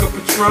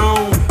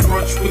Patron.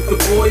 Brunch with the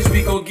boys,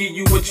 we gon' give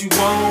you what you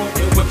want.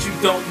 And what you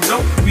don't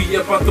know, we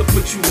about to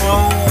put you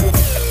on.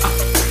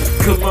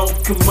 Come on,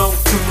 come on,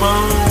 come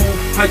on.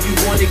 How you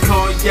want it,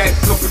 cognac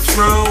or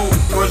Patron?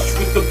 Brunch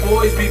with the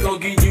boys, we gon'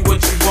 give you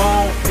what you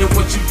want. And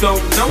what you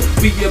don't know,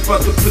 we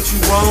about to put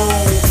you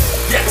on.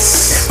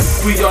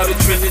 Yes, we are the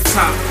trending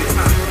topic.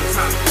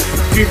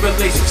 Three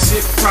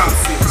relationship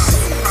profits.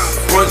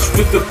 Brunch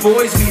with the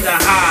boys, we the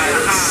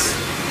hottest.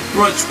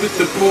 Brunch with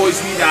the boys,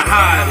 we the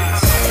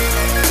hottest.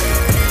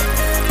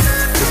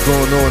 What's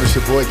going on? It's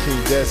your boy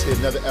King Des here.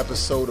 Another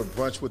episode of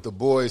Brunch with the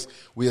Boys.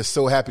 We are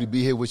so happy to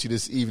be here with you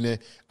this evening.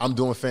 I'm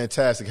doing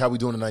fantastic. How we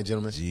doing tonight,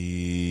 gentlemen?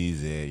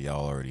 Jeez,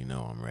 y'all already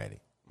know I'm ready.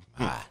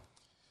 Hi.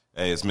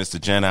 Hey, it's Mr.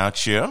 Jen out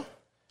here.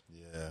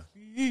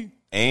 Yeah.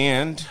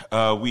 And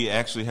we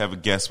actually have a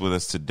guest with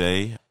us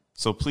today.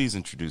 So please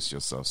introduce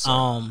yourself, sir.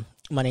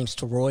 My name's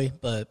Teroy,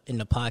 but in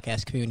the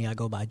podcast community, I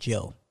go by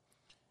Joe.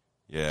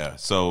 Yeah.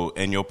 So,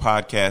 and your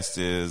podcast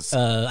is?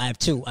 I have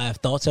two. I have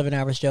Thoughts of an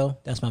Average Joe.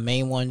 That's my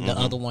main one. The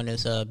other one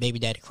is Baby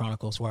Daddy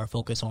Chronicles, where I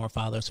focus on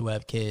fathers who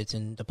have kids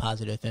and the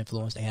positive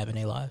influence they have in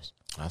their lives.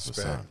 That's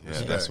what's up. Yeah,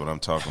 that's what I'm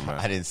talking about.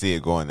 I didn't see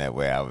it going that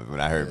way.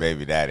 When I heard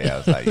Baby Daddy, I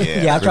was like,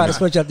 yeah. Yeah, I try to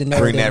switch up the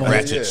narrative. Bring that more.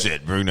 ratchet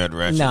shit. Bring that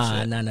ratchet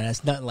shit. Nah,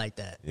 that's nothing like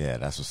that. Yeah,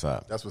 that's what's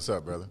up. That's what's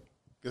up, brother.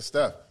 Good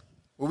stuff.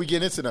 What we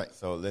getting into tonight?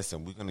 So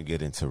listen, we're going to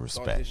get into Start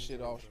respect. this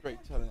shit off straight,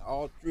 telling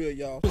all three of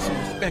y'all, put some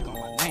respect on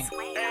my name.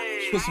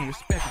 Put some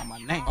respect on my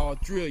name. All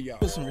three of y'all,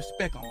 put some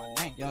respect on my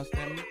name. Y'all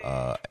understand me?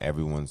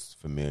 Everyone's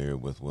familiar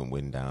with what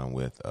went down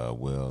with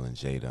Will and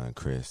Jada and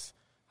Chris,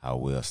 how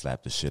Will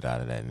slapped the shit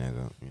out of that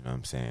nigga, you know what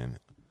I'm saying?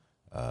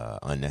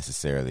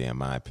 Unnecessarily, in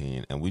my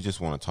opinion. And we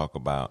just want to talk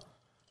about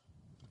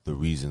the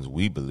reasons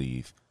we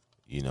believe,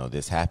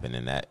 this happened.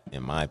 And that,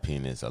 in my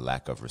opinion, is a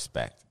lack of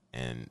respect.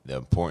 And the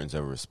importance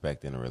of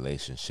respect in a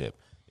relationship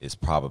is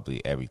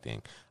probably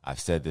everything. I've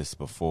said this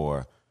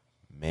before.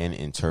 Men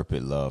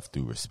interpret love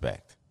through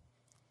respect.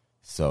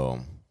 So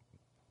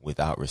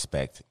without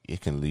respect,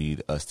 it can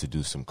lead us to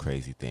do some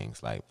crazy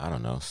things. Like, I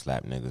don't know,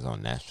 slap niggas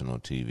on national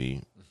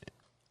TV.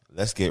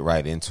 Let's get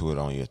right into it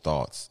on your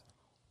thoughts.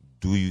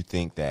 Do you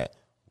think that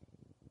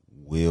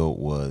Will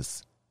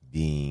was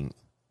he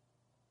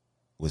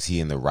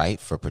in the right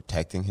for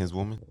protecting his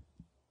woman?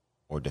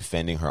 Or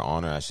defending her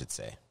honor, I should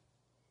say?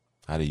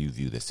 How do you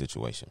view this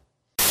situation?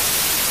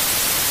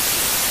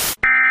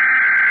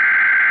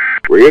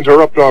 We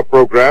interrupt our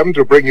program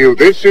to bring you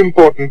this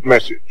important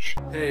message.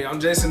 Hey, I'm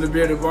Jason the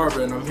Bearded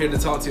Barber, and I'm here to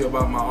talk to you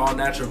about my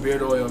all-natural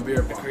beard oil and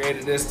beard balm. I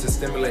created this to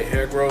stimulate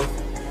hair growth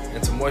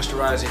and to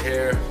moisturize your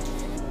hair.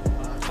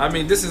 I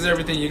mean, this is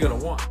everything you're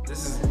gonna want.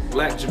 This is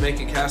black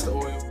Jamaican castor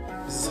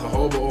oil. This is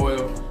jojoba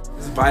oil.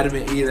 This is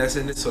vitamin E that's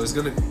in it, so it's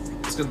gonna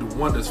do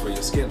wonders for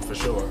your skin for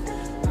sure.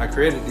 I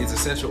created these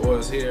essential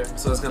oils here,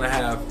 so it's gonna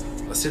have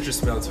a citrus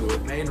smell to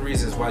it. Main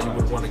reasons why you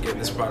would want to get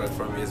this product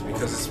from me is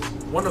because it's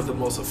one of the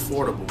most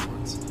affordable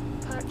ones.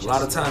 A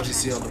lot of times you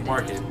see on the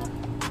market,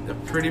 they're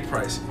pretty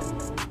pricey.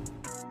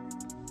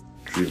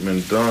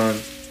 Treatment done.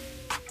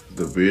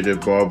 The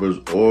Bearded Barber's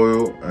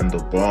oil and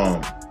the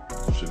balm.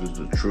 Shit is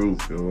the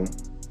truth, yo.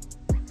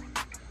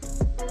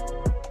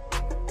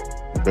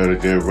 You better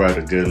get right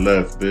or get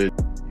left, bitch.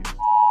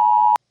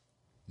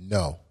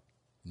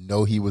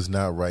 No, he was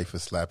not right for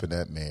slapping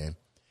that man.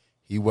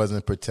 He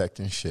wasn't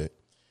protecting shit.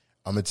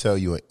 I'm going to tell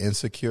you, an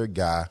insecure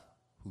guy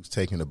who's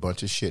taking a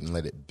bunch of shit and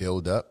let it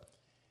build up.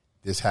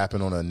 This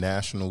happened on a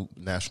national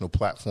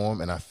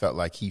platform, and I felt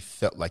like he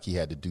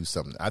had to do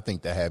something. I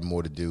think that had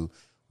more to do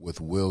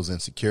with Will's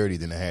insecurity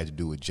than it had to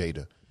do with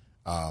Jada.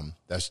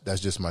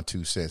 That's just my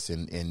 2 cents,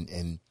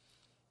 and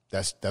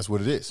that's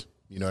what it is.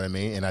 You know what I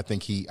mean? And I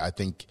think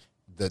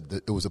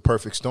that it was a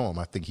perfect storm.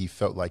 I think he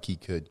felt like he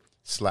could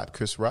slap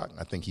Chris Rock.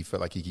 I think he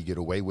felt like he could get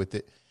away with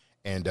it,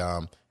 and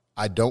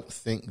I don't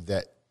think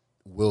that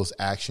Will's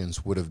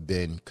actions would have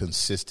been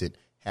consistent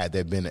had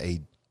there been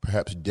a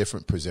perhaps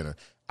different presenter.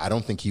 I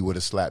don't think he would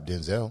have slapped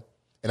Denzel.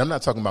 And I'm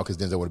not talking about because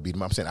Denzel would have beat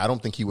him. I'm saying I don't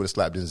think he would have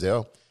slapped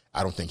Denzel.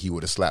 I don't think he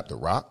would have slapped The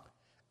Rock.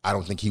 I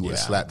don't think he would have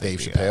slapped Dave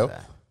Chappelle.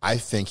 I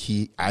think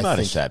he might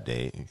have slapped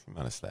Dave.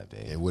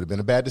 It would have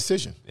been a bad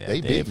decision. Yeah, they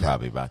Dave beat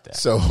probably about that.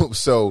 So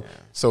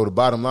the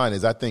bottom line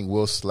is I think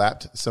Will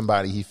slapped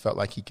somebody he felt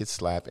like he could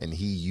slap, and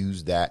he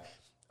used that.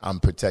 I'm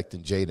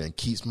protecting Jada and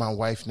keeps my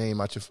wife's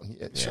name out your phone.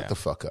 Shut the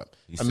fuck up.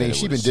 I mean,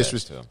 she's been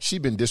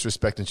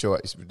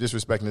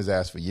disrespecting his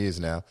ass for years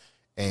now,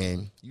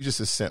 and you just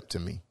a simp to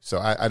me. So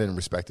I didn't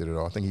respect it at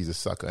all. I think he's a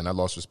sucker, and I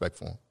lost respect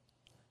for him.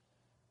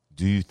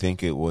 Do you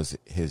think it was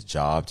his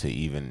job to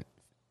even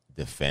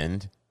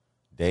defend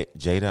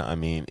Jada? I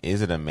mean,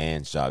 is it a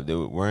man's job?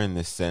 We're in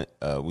this.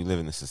 We live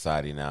in a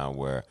society now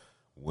where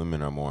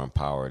women are more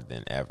empowered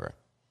than ever.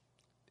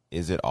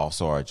 Is it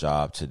also our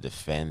job to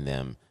defend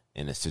them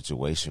in a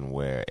situation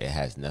where it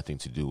has nothing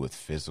to do with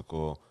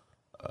physical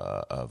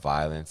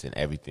violence and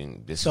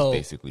everything? This is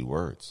basically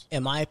words.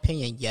 In my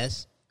opinion,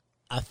 yes.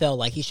 I felt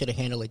like he should have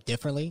handled it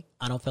differently.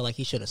 I don't feel like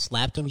he should have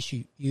slapped him.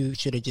 You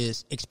should have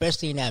just,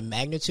 especially in that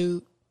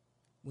magnitude,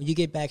 when you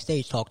get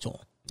backstage, talk to him.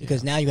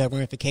 because now you have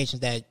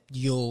ramifications that's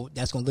going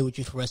to live with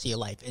you for the rest of your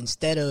life.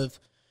 Instead of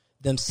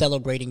them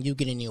celebrating you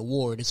getting the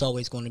award, it's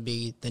always going to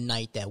be the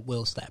night that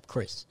Will slapped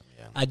Chris.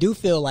 Yeah. I do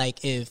feel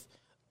like if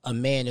a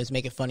man is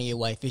making fun of your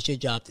wife, it's your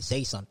job to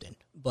say something.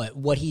 But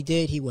what he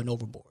did, he went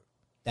overboard.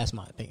 That's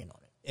my opinion on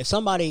it. If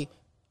somebody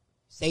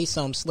say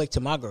something slick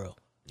to my girl,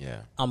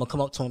 I'm going to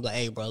come up to him like,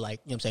 hey, bro, like,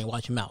 you know what I'm saying,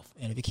 watch your mouth.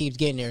 And if it keeps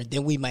getting there,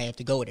 then we might have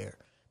to go there.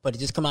 But it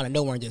just come out of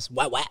nowhere and just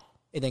whack,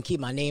 and then keep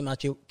my wife's name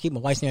out your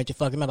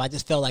fucking mouth. I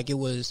just felt like it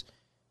was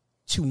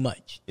too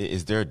much.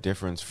 Is there a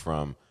difference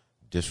from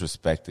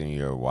disrespecting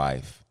your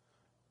wife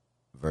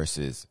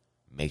versus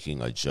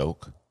making a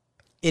joke?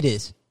 It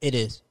is.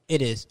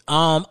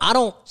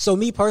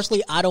 Me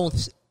personally, I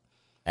don't.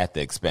 At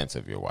the expense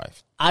of your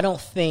wife. I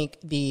don't think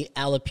the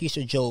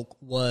alopecia joke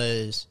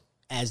was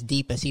as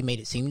deep as he made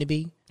it seem to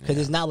be. Because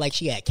it's not like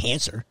she had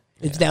cancer.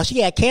 Now,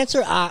 she had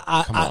cancer.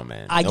 Come on,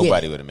 man.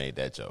 Nobody would have made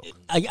that joke.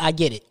 I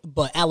get it.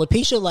 But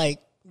alopecia, like,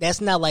 that's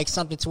not like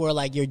something to where,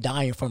 like, you're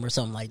dying from or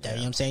something like that. You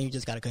know what I'm saying? You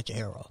just got to cut your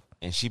hair off.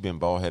 And she been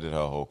bald-headed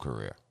her whole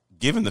career.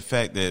 Given the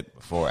fact that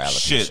before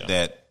alopecia,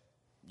 that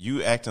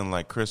you acting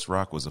like Chris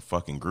Rock was a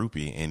fucking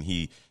groupie and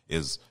he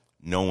is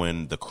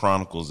knowing the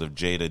chronicles of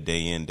Jada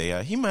day in, day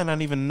out, he might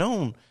not even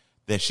known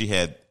that she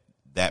had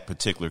that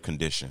particular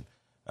condition.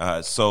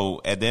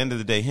 So at the end of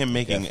the day, him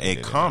making a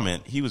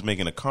comment, he was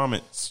making a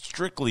comment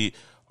strictly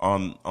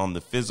on the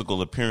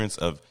physical appearance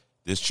of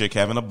this chick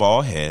having a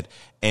bald head,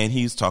 and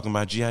he's talking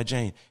about G.I.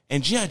 Jane.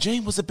 And G.I.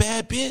 Jane was a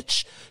bad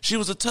bitch. She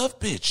was a tough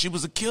bitch. She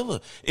was a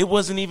killer. It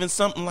wasn't even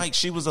something like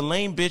she was a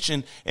lame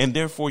bitch, and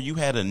therefore you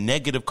had a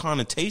negative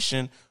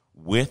connotation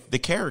with the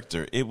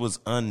character. It was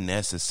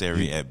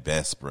unnecessary at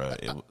best, bro.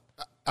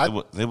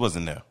 It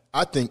wasn't there.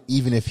 I think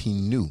even if he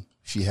knew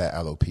she had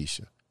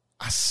alopecia,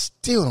 I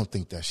still don't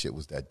think that shit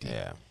was that deep.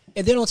 Yeah.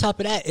 And then on top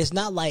of that, it's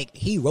not like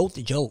he wrote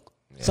the joke.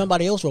 Yeah.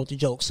 Somebody else wrote the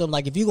joke. So,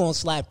 like, if you're going to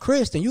slap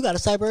Chris, then you got to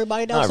slap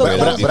everybody else.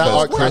 But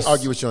I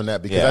argue with you on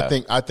that because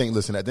I think,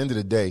 listen, at the end of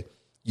the day,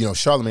 you know,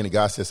 Charlamagne the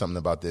God said something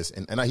about this,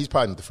 and he's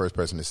probably not the first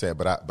person to say it,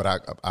 but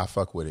I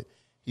fuck with it.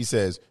 He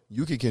says,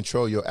 you can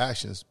control your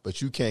actions,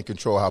 but you can't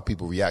control how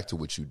people react to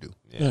what you do.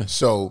 Yeah.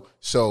 So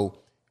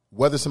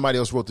whether somebody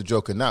else wrote the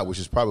joke or not, which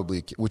is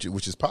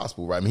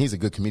possible, right? I mean, he's a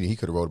good comedian. He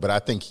could have wrote it, but I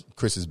think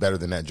Chris is better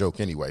than that joke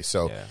anyway.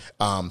 So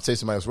say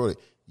somebody else wrote it.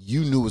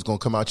 You knew it was going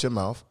to come out your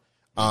mouth.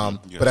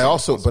 But I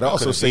also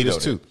say this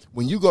too.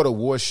 When you go to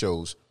award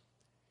shows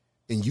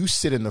and you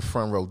sit in the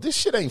front row, this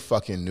shit ain't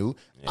fucking new.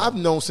 Yeah. I've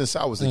known since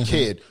I was a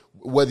kid,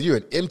 whether you're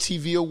at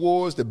MTV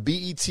Awards, the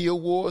BET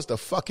Awards, the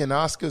fucking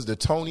Oscars, the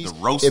Tonys.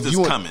 The roast is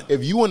coming.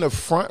 If you in the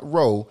front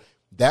row,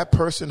 that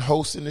person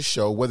hosting the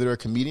show, whether they're a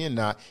comedian or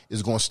not,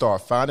 is going to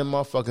start finding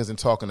motherfuckers and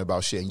talking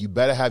about shit. And you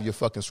better have your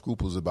fucking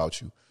scruples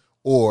about you,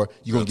 or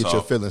you're going to get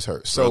your feelings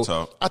hurt.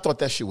 So I thought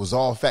that shit was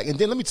all fact. And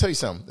then let me tell you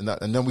something,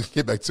 and then we can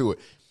get back to it.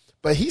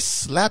 But he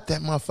slapped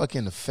that motherfucker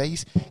in the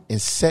face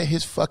and set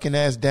his fucking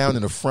ass down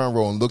in the front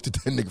row and looked at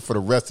that nigga for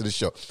the rest of the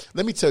show.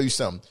 Let me tell you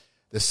something.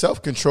 The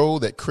self-control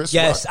that Chris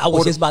Rock, I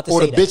was just about to say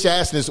that. Or the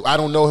bitch-assness, I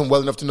don't know him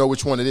well enough to know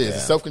which one it is. Yeah. The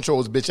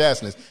self-control is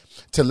bitch-assness.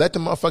 To let the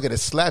motherfucker that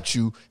slapped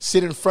you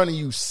sit in front of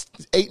you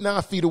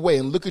 8-9 feet away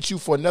and look at you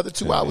for another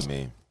 2 hours.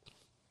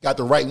 Got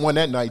the right one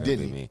that night,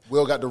 didn't he?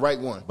 Will got the right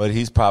one. But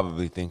he's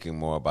probably thinking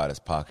more about his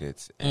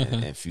pockets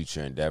and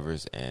future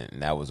endeavors,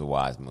 and that was a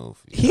wise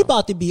move. I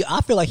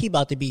feel like he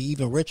about to be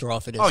even richer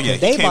off of this. Oh, yeah,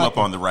 he came up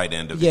on the right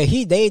end of it.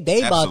 Yeah,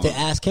 they about to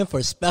ask him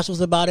for specials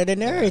about it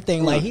and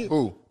everything.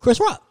 Who? Chris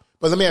Rock.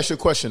 But let me ask you a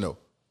question, though.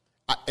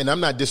 And I'm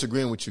not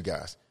disagreeing with you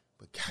guys.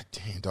 But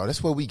goddamn, dog,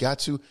 that's where we got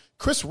to.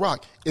 Chris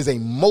Rock is a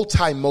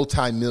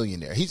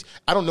multi-millionaire.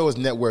 I don't know his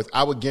net worth.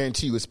 I would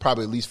guarantee you it's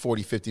probably at least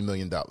 $40, $50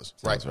 million. Right?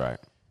 That's right.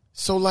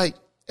 So, like,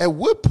 at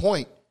what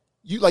point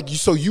you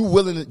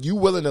willing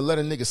to let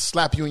a nigga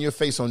slap you in your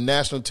face on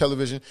national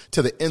television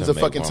to the ends of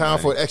fucking time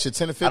for an extra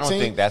 10 or 15? I don't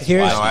think that's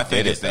I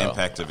think it's the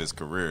impact of his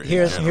career.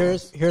 Here's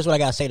what I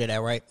gotta say to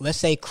that, right? Let's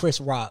say Chris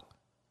Rock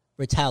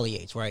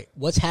retaliates, right?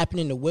 What's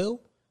happening to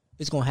Will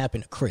is gonna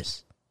happen to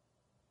Chris.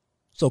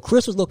 So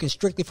Chris was looking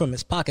strictly from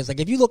his pockets.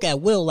 Like, if you look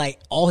at Will, like,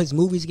 all his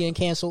movies getting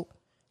canceled.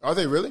 Are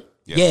they really?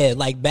 Yeah,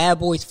 like Bad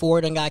Boys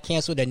 4 done got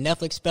canceled. The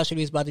Netflix special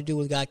he's about to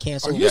do got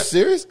canceled. Are you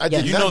serious?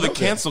 You know the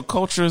cancel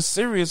culture is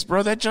serious,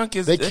 bro. That junk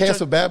is... They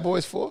canceled Bad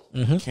Boys 4?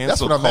 Mm-hmm.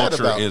 Cancel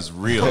culture is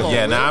real.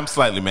 Now I'm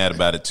slightly mad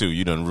about it, too.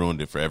 You done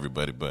ruined it for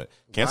everybody, but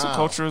cancel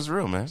culture is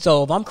real, man.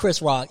 So if I'm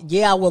Chris Rock,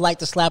 I would like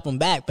to slap him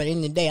back, but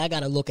in the day, I got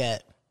to look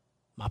at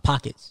my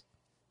pockets.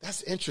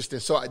 That's interesting.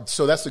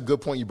 So that's a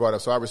good point you brought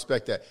up, so I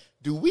respect that.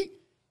 Do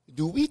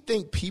we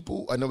think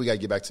people... I know we got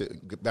to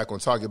get back on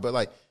target, but,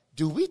 like,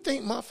 do we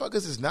think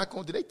motherfuckers is not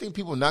going? Do they think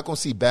people are not going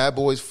to see Bad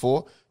Boys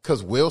 4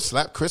 because Will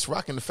slapped Chris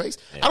Rock in the face?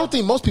 Yeah. I don't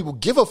think most people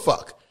give a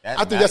fuck.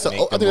 I think that's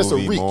a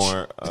reach.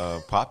 More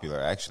popular,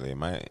 actually. It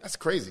might. That's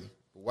crazy.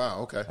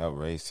 Wow. Okay. Help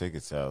raise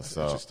ticket sales.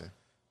 That's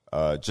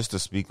interesting. Just to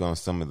speak on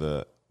some of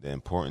the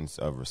importance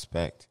of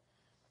respect.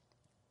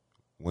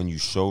 When you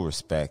show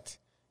respect,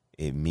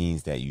 it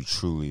means that you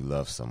truly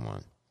love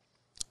someone.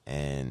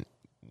 And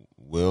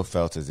Will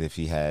felt as if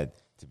he had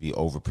to be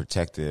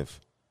overprotective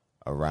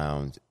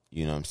around,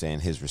 you know what I'm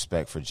saying, his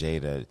respect for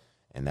Jada,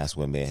 and that's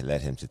what may have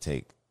led him to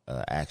take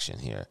action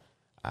here.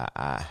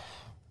 I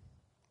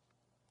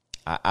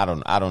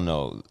don't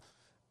know.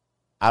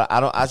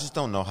 I just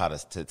don't know how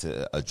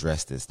to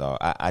address this, dog.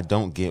 I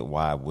don't get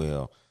why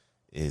Will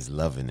is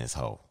loving this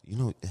hoe. You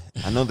know,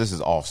 I know this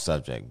is off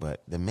subject,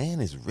 but the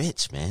man is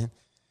rich, man.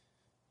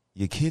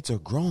 Your kids are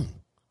grown.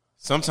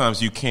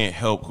 Sometimes you can't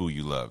help who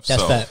you love.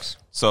 That's facts.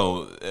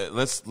 So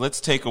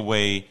let's take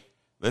away.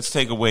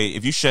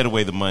 If you shed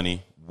away the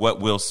money, what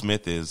Will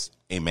Smith is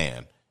a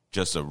man,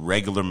 just a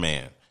regular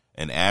man,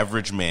 an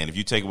average man. If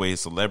you take away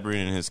his celebrity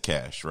and his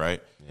cash,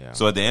 right? Yeah.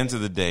 So at the end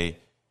of the day,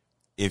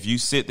 if you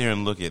sit there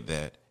and look at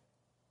that,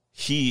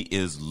 he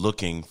is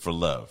looking for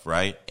love,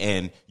 right?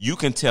 And you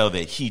can tell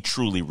that he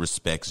truly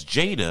respects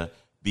Jada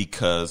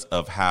because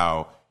of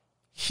how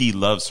he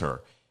loves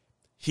her.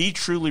 He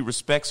truly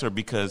respects her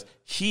because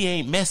he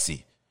ain't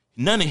messy.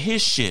 None of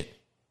his shit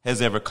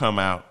has ever come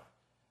out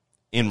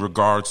in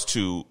regards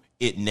to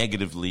it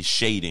negatively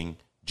shading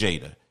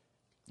Jada.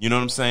 You know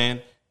what I'm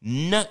saying?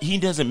 He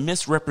doesn't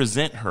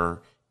misrepresent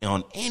her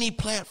on any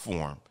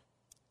platform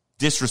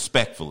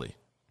disrespectfully.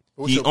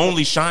 He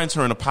only shines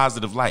her in a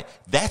positive light.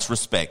 That's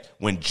respect.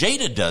 When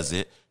Jada does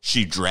it,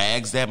 she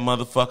drags that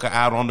motherfucker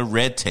out on the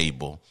red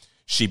table.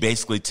 She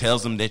basically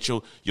tells him that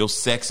your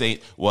sex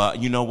ain't, well,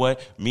 you know what?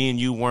 Me and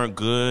you weren't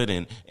good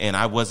and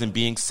I wasn't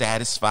being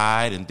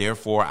satisfied and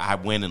therefore I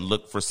went and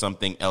looked for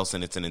something else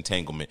and it's an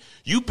entanglement.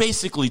 You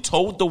basically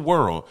told the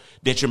world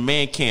that your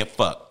man can't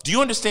fuck. Do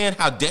you understand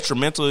how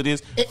detrimental it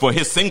is for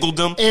his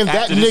singledom? And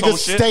that nigga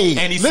stayed.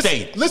 And he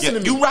stayed. Listen to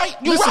me. You right.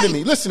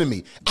 Listen to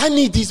me. I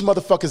need these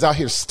motherfuckers out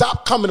here.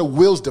 Stop coming to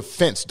Will's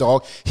defense,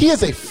 dog. He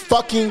is a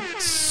fucking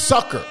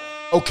sucker.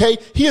 Okay?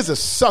 He is a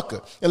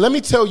sucker. And let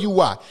me tell you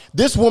why.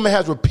 This woman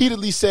has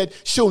repeatedly said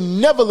she'll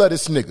never let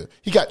this nigga.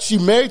 She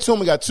married to him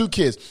and got 2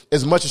 kids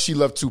as much as she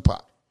loved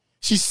Tupac.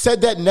 She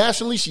said that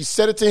nationally. She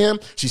said it to him.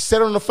 She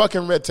said it on the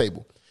fucking red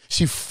table.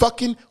 She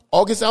fucking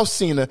August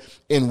Alsina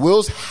in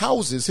Will's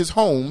houses, his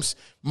homes,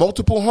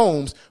 multiple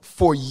homes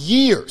for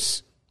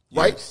years.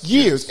 Right?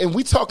 Years. And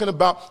we talking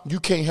about you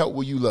can't help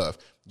what you love.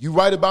 You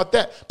right about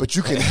that, but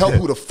you can help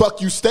who the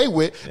fuck you stay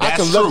with. I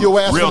can love your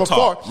ass from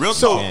afar.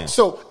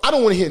 So I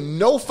don't want to hear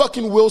no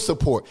fucking Will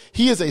support.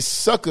 He is a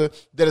sucker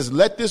that has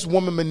let this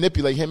woman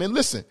manipulate him. And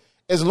listen,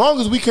 as long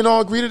as we can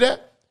all agree to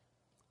that,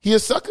 he a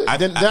sucker.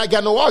 Then I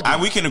got no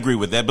argument. We can agree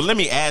with that, but let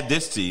me add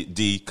this to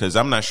D, because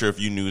I'm not sure if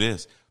you knew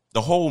this.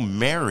 The whole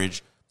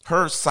marriage,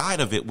 her side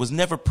of it was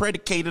never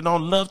predicated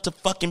on love to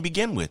fucking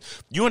begin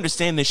with. You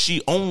understand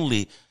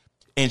that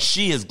and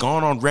she has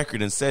gone on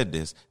record and said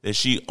this, that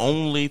she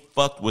only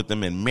fucked with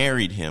him and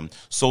married him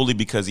solely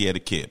because he had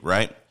a kid,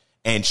 right?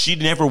 And she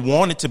never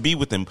wanted to be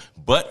with him,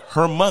 but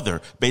her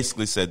mother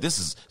basically said,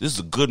 this is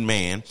a good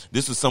man.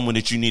 This is someone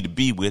that you need to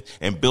be with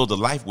and build a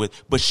life with.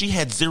 But she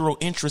had zero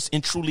interest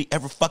in truly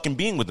ever fucking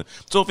being with him.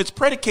 So if it's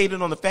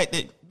predicated on the fact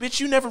that,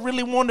 bitch, you never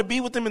really wanted to be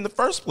with him in the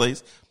first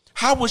place,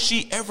 how was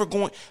she ever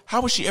going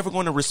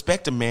to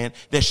respect a man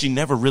that she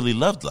never really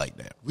loved like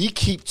that? We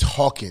keep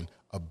talking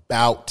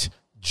about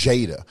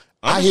Jada.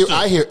 Understood.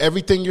 I hear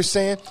everything you're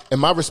saying,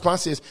 and my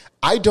response is,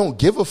 I don't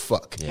give a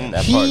fuck. Yeah,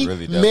 that he part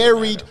really doesn't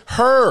married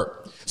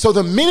her. So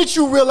the minute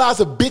you realize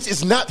a bitch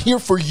is not here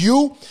for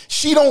you,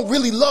 she don't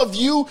really love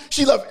you,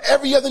 she love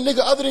every other nigga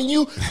other than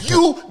you,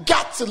 you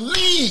got to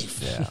leave.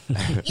 Yeah.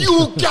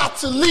 You got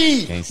to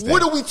leave.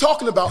 What are we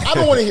talking about? I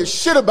don't want to hear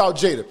shit about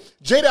Jada.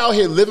 Jada out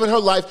here living her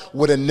life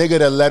with a nigga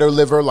that let her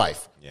live her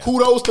life. Yeah.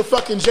 Kudos to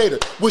fucking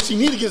Jada. What she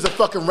need to get is a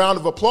fucking round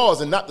of applause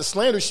and not the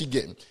slander she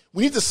getting.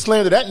 We need to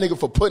slander that nigga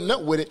for putting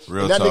up with it.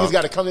 Real and that talk. nigga's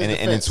got to come in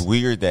and it's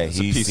weird that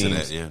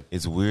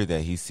it's weird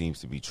that he seems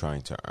to be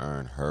trying to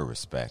earn her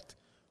respect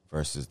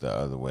versus the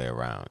other way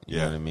around. You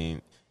know what I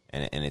mean?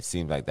 And it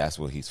seems like that's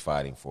what he's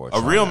fighting for.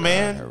 A real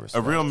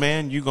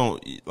man,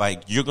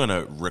 you're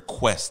gonna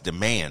request,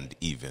 demand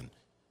even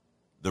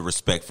the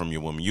respect from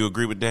your woman. You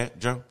agree with that,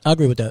 Joe? I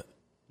agree with that.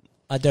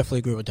 I definitely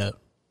agree with that.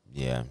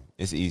 Yeah,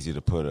 it's easy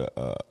to put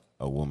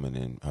a woman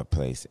in her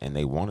place, and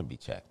they want to be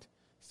checked.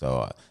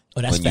 So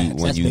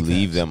when you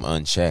leave them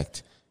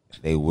unchecked,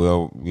 they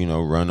will,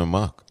 run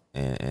amok,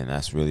 and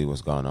that's really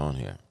what's going on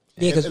here.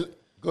 Yeah, because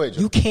go ahead,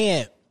 Joe. You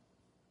can't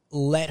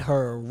let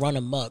her run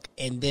amok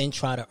and then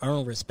try to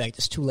earn respect.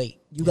 It's too late.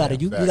 You got to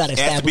establish. It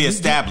has to be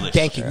established.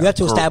 Thank you. You have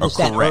to establish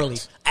that correct. early.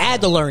 I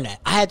had to learn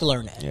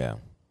that. Yeah.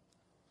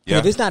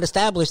 If it's not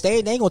established, they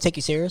ain't gonna take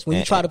you serious. When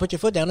you try to put your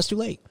foot down, it's too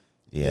late.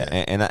 Yeah,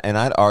 and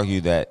I'd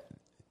argue that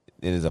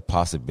it is a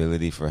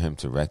possibility for him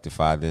to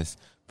rectify this,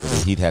 but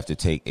he'd have to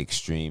take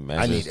extreme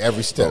measures. I need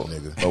every step,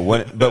 nigga.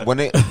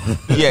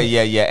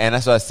 And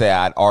that's what I say.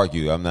 I'd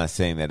argue. I'm not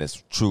saying that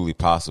it's truly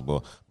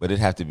possible, but it'd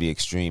have to be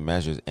extreme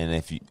measures.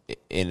 And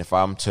if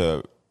I'm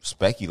to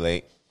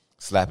speculate,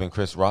 slapping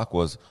Chris Rock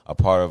was a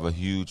part of a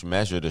huge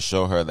measure to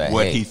show her that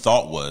what he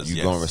thought was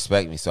you're gonna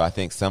respect me. So I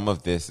think some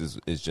of this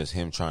is just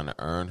him trying to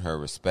earn her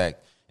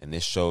respect, and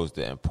this shows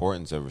the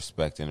importance of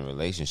respect in a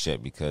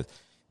relationship because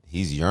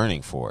he's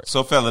yearning for it.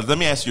 So, fellas, let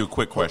me ask you a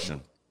quick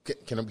question.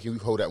 Can we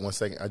hold that 1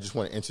 second? I just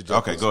want to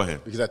interject. Okay, go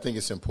ahead. Because I think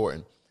it's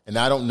important. And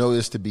I don't know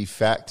this to be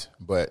fact,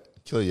 but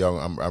Killer Young,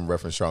 I'm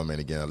referencing Charlamagne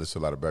again. I listen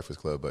to a lot of Breakfast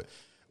Club, but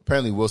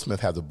apparently Will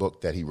Smith has a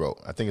book that he wrote.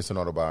 I think it's an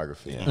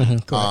autobiography. Yeah.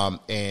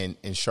 And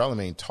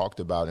Charlamagne talked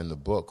about in the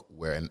book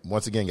where, and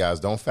once again, guys,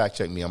 don't fact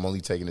check me. I'm only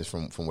taking this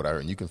from what I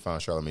heard. And you can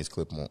find Charlamagne's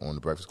clip on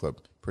the Breakfast Club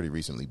pretty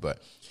recently.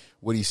 But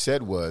what he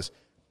said was,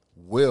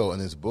 Will in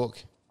his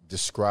book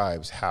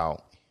describes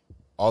how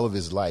all of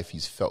his life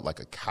he's felt like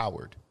a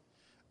coward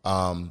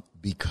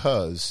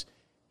because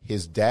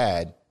his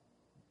dad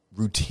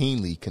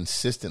routinely,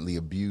 consistently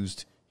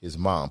abused his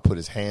mom, put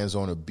his hands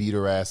on her, beat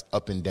her ass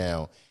up and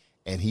down.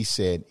 And he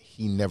said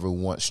he never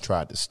once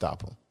tried to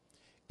stop him.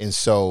 And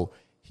so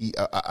he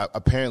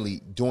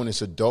apparently during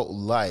his adult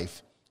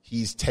life,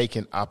 he's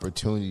taken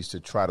opportunities to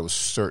try to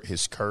assert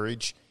his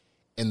courage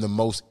in the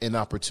most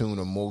inopportune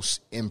or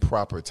most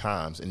improper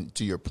times. And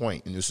to your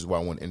point, and this is why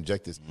I want to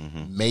inject this,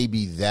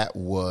 maybe that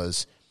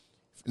was,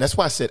 and that's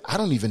why I said I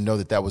don't even know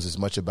that was as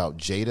much about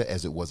Jada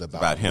as it was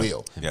about him.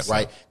 Will. Yes,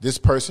 right? sir. This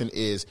person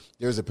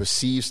there's a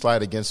perceived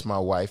slight against my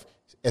wife,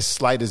 as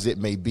slight as it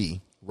may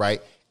be, right?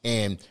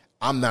 And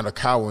I'm not a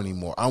coward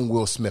anymore. I'm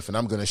Will Smith, and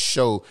I'm going to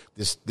show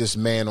this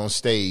man on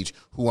stage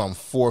who I'm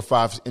 4 or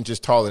 5 inches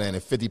taller than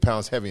and 50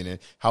 pounds heavier than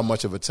how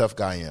much of a tough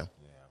guy I am.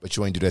 Yeah. But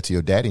you ain't do that to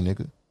your daddy,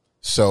 nigga.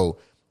 So,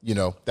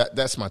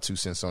 that's my 2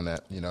 cents on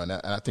that, and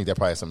I think that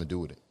probably has something to do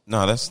with it.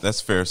 No, that's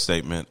a fair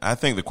statement. I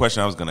think the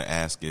question I was going to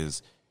ask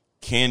is,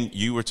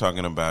 you were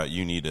talking about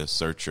you need to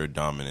assert your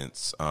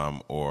dominance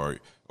or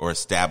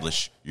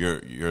establish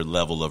your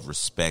level of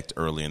respect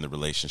early in the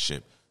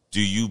relationship.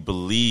 Do you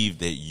believe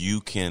that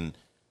you can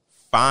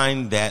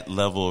find that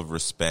level of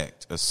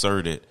respect,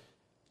 assert it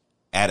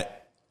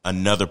at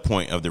another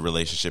point of the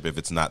relationship if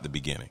it's not the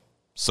beginning?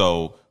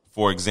 So,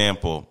 for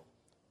example,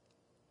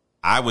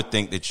 I would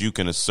think that you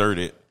can assert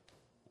it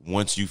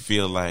once you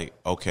feel like,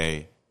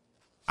 okay,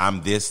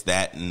 I'm this,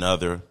 that, and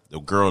other. The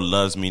girl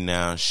loves me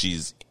now.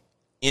 She's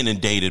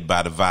inundated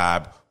by the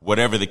vibe,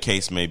 whatever the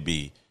case may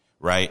be,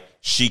 right?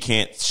 She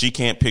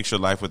can't picture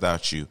life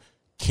without you.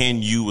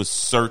 Can you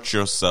assert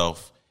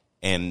yourself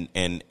and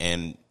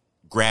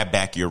grab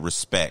back your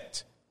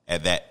respect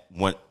at that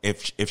one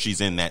if she's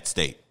in that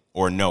state?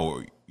 Or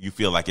no, you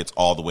feel like it's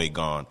all the way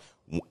gone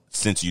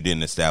since you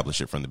didn't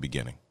establish it from the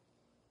beginning?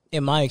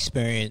 In my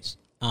experience,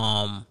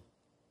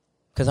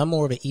 because I'm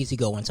more of an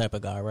easygoing type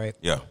of guy, right?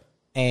 Yeah.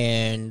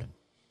 And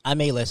I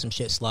may let some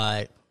shit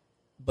slide,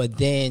 but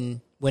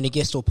then when it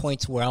gets to a point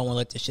to where I don't want to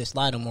let this shit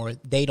slide no more,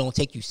 they don't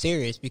take you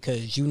serious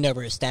because you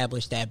never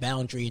established that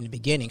boundary in the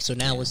beginning. So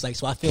now it's like,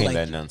 so I feel Can't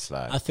like let none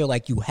slide. I feel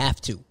like you have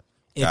to.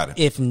 Got it.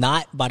 If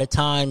not, by the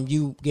time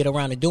you get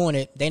around to doing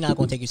it, they're not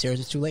going to take you serious.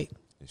 It's too late.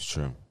 It's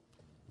true.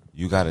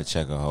 You got to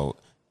check a hoe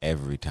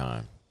every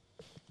time.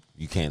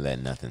 You can't let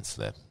nothing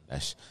slip.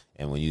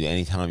 And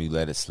anytime you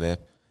let it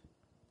slip,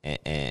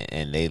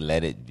 and they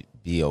let it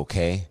be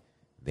okay,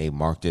 they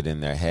marked it in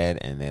their head,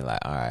 and they're like,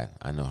 all right,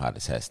 I know how to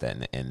test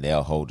that. And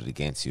they'll hold it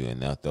against you,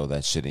 and they'll throw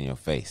that shit in your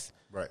face.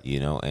 Right.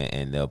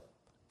 And they'll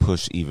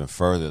push even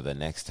further the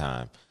next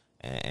time.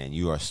 And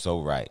you are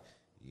so right.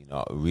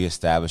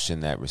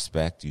 Reestablishing that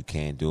respect, you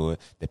can't do it.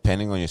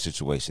 Depending on your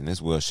situation,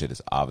 this Will shit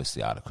is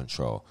obviously out of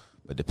control.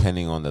 But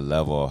depending on the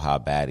level of how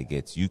bad it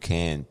gets, you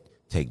can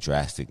take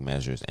drastic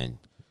measures and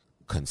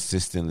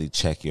consistently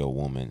check your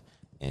woman,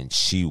 and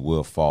she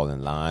will fall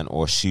in line,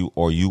 or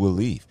you will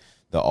leave.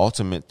 The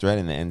ultimate threat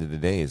in the end of the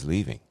day is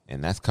leaving,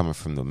 and that's coming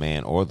from the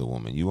man or the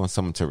woman. You want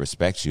someone to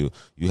respect you,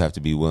 you have to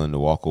be willing to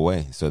walk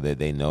away so that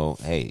they know,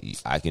 hey,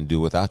 I can do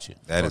without you.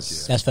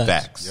 That's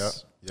facts.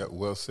 facts. Yep.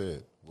 Well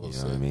said. You know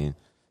what I mean?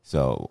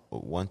 So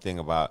one thing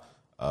about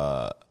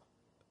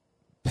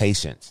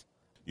patience.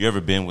 You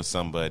ever been with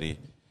somebody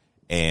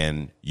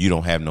and you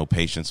don't have no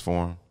patience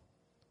for them?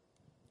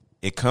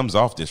 It comes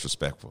off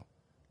disrespectful.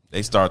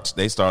 They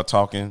start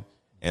talking,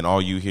 and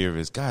all you hear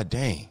is, God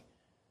dang,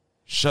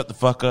 shut the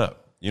fuck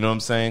up. You know what I'm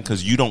saying?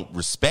 Because you don't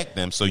respect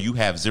them, so you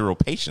have zero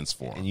patience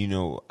for them.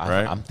 And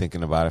right? I'm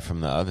thinking about it from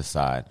the other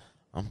side.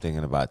 I'm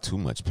thinking about too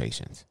much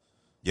patience.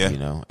 Yeah.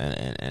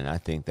 And I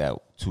think that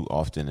too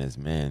often as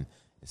men,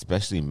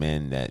 especially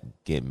men that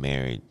get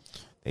married,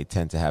 they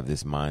tend to have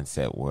this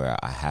mindset where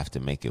I have to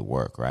make it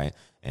work, right?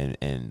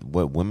 And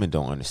what women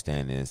don't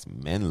understand is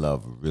men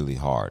love really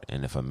hard.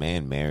 And if a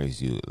man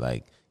marries you,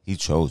 like, he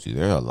chose you.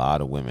 There are a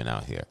lot of women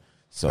out here.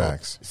 So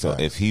Facts.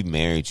 If he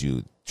married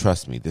you,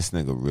 trust me, this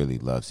nigga really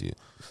loves you.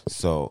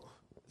 So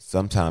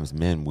sometimes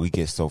men, we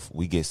get so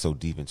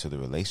deep into the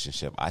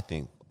relationship, I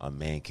think a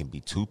man can be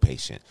too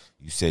patient.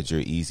 You said you're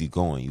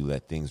easygoing. You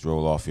let things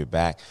roll off your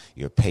back.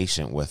 You're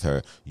patient with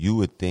her. You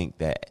would think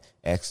that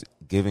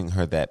giving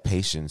her that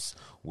patience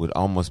would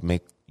almost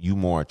make you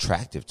more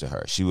attractive to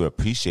her. She would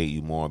appreciate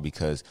you more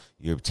because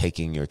you're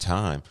taking your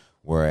time,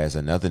 whereas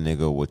another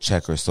nigga would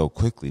check her so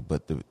quickly.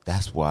 But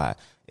that's why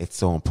it's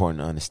so important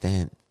to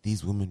understand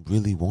these women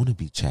really want to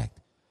be checked.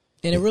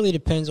 And it really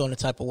depends on the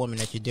type of woman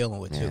that you're dealing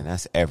with, too. Man,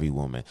 that's every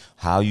woman.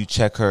 How you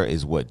check her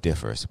is what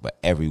differs, but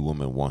every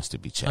woman wants to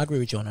be checked. I agree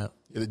with you on that.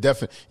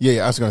 Definitely.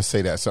 Yeah, I was going to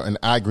say that. So, and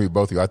I agree with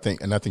both of you. I think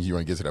you're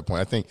going to get to that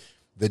point. I think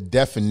the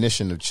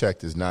definition of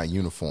checked is not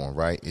uniform,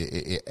 right?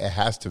 It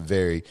has to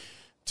vary,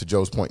 to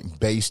Joe's point,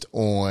 based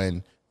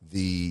on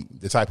the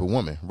type of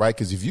woman, right?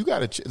 Because if you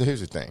got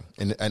here's the thing,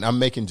 and I'm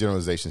making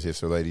generalizations here,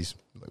 so ladies,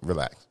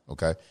 relax,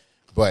 okay?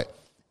 But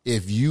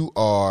if you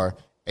are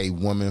a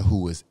woman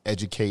who is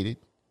educated,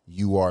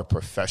 you are a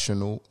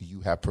professional,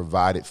 you have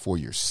provided for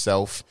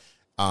yourself,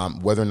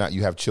 whether or not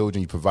you have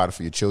children, you provided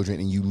for your children,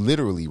 and you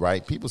literally,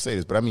 right? People say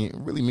this, but I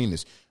really mean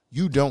this.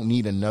 You don't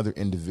need another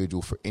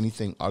individual for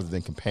anything other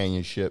than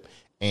companionship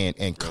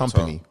and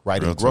company,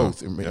 right? And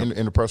growth,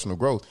 interpersonal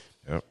growth.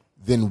 Yep.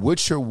 Then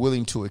what you're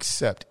willing to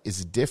accept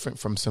is different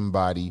from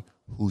somebody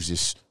who's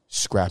just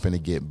scrapping to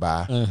get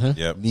by,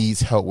 needs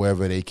help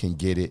wherever they can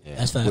get it.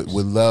 Yeah.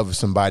 Would love if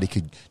somebody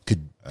could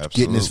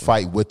get in this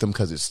fight with them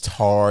because it's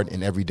hard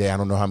and every day I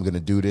don't know how I'm going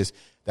to do this.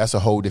 That's a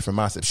whole different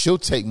mindset. She'll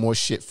take more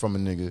shit from a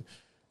nigga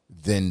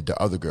than the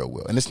other girl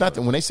will. And it's not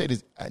that when they say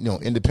this,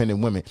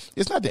 independent women,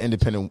 it's not that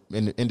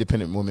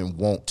independent women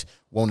won't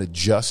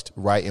adjust,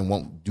 right, and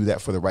won't do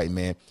that for the right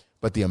man.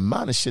 But the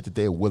amount of shit that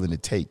they're willing to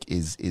take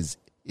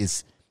is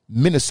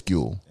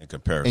minuscule in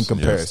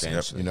comparison.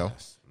 Yes, you know.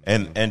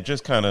 And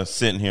just kind of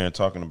sitting here and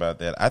talking about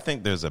that, I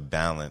think there's a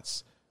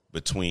balance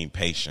between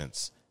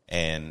patience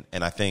and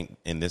I think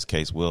in this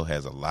case Will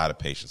has a lot of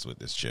patience with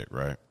this chick,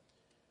 right?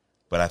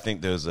 But I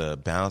think there's a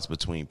balance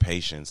between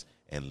patience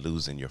and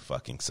losing your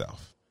fucking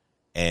self.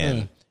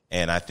 And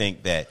I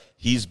think that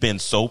he's been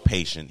so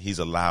patient. He's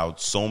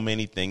allowed so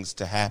many things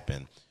to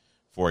happen.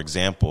 For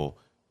example,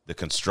 the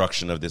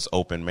construction of this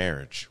open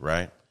marriage,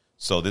 right?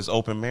 So this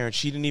open marriage,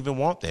 she didn't even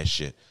want that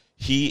shit.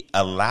 He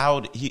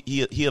allowed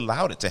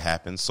it to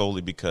happen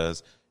solely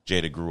because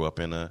Jada grew up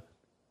in a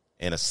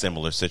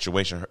similar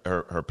situation.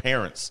 Her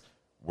parents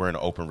were in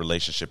an open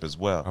relationship as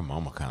well. Her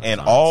mama kind of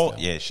and all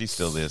still. Yeah, she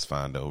still is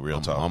fine though.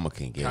 Real talk. Mama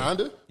can get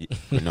kinda.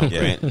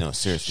 It. No,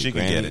 seriously, she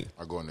can get it.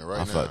 I go in there right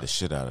now. I now. fuck the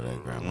shit out of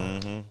that grandma.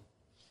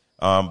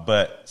 Mm-hmm.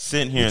 But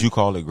sitting here, did you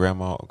call her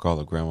grandma? Call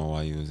her grandma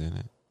while you was in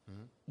it?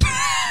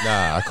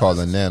 Nah, I call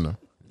her Nana.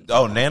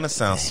 Oh, Nana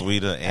sounds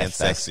sweeter and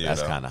sexier.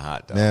 That's kind of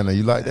hot, though. Nana,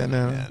 you like that,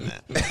 Nana?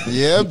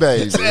 Yeah,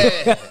 baby.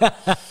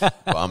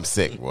 Well, I'm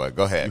sick, boy.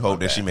 Go ahead. You hope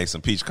that she makes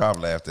some peach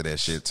cobbler after that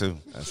shit too.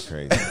 That's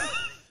crazy.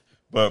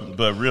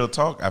 But real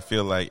talk, I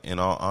feel like, in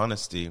all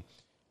honesty,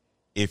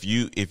 if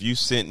you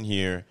sitting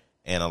here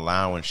and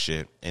allowing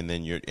shit, and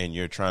then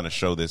you're trying to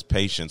show this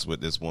patience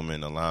with this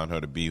woman, allowing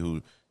her to be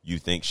who you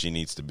think she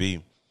needs to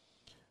be,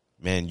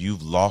 man,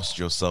 you've lost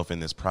yourself in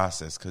this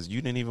process because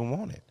you didn't even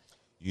want it.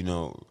 You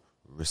know,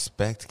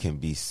 respect can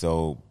be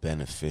so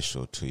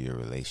beneficial to your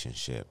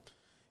relationship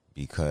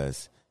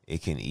because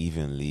it can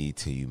even lead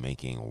to you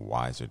making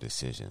wiser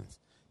decisions.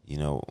 You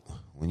know,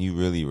 when you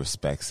really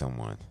respect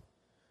someone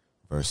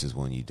versus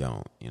when you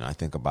don't. You know, I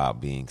think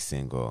about being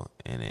single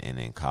and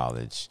in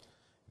college,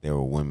 there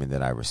were women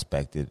that I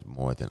respected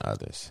more than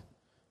others.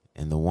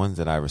 And the ones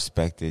that I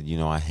respected, you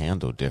know, I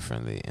handled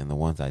differently. And the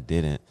ones I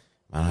didn't,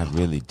 man, I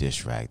really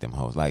dish-ragged them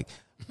hoes. Like,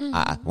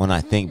 when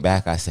I think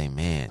back, I say,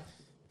 man,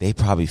 they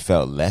probably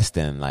felt less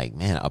than, like,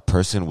 man, a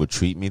person would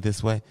treat me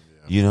this way,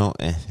 you know?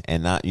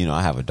 And not, you know,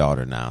 I have a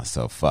daughter now,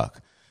 so fuck.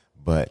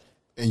 But...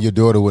 And your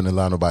daughter wouldn't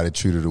allow nobody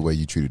to treat her the way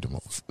you treated them.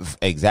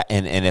 Exactly.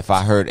 And if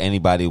I heard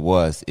anybody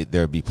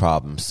there'd be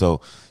problems.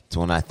 So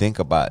when I think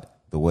about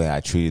the way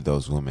I treated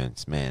those women,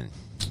 man,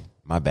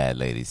 my bad,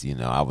 ladies. You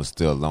know, I was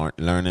still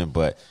learning,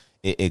 but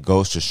it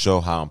goes to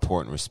show how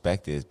important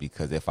respect is,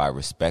 because if I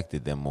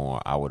respected them more,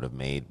 I would have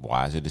made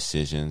wiser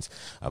decisions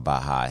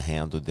about how I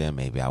handled them.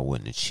 Maybe I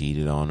wouldn't have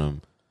cheated on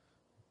them.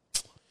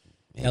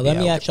 Now, let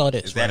me ask y'all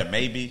this. Is that a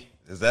maybe?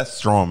 Is that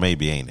strong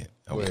maybe, ain't it?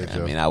 Okay. I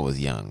mean, I was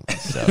young,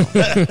 so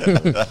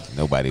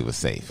nobody was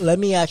safe. Let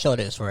me ask y'all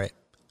this, right?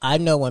 I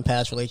know in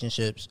past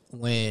relationships,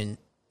 when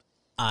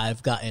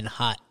I've gotten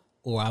hot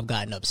or I've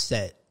gotten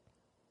upset,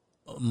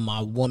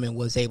 my woman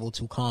was able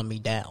to calm me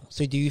down.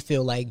 So do you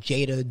feel like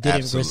Jada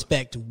didn't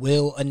respect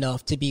Will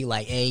enough to be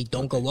like, hey,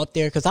 don't go up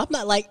there? Because I'm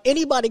not like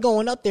anybody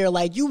going up there,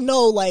 like, you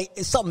know, like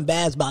something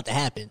bad's about to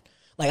happen.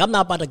 Like, I'm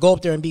not about to go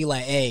up there and be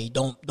like, hey,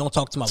 don't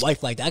talk to my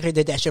wife like that. I could have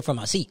did that shit from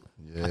my seat.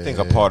 Yeah. I think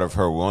a part of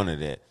her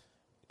wanted it.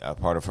 A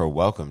part of her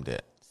welcomed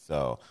it.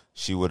 So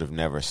she would have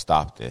never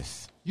stopped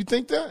this. You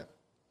think that?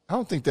 I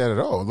don't think that at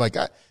all. Like,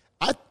 I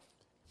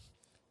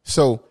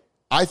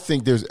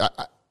think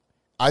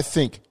I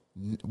think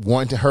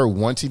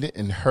wanting it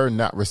and her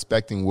not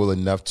respecting Will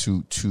enough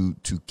to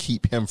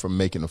keep him from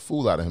making a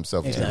fool out of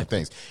himself and different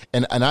things.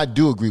 And I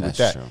do agree with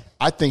that. True.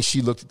 I think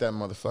she looked at that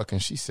motherfucker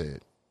and she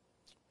said,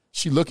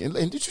 and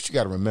this what you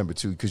got to remember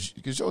too, because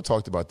Joe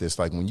talked about this.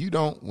 Like, when you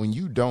don't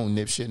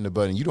nip shit in the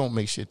bud and you don't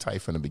make shit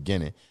tight from the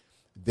beginning,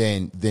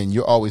 then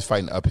you're always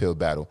fighting an uphill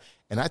battle.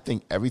 And I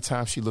think every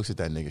time she looks at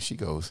that nigga, she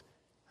goes,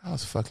 I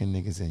was fucking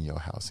niggas in your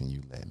house and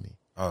you let me.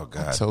 Oh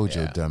God! I told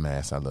your dumb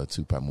ass I love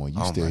Tupac more.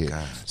 You still here.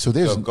 God. So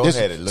there's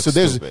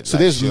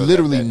there's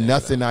literally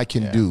nothing I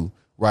can do,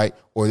 right?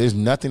 Or there's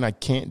nothing I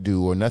can't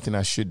do, or nothing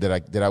I should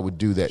that I would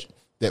do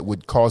that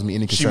would cause me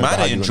any concern. She might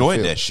have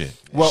enjoyed that shit.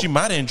 Well, she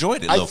might have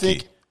enjoyed it.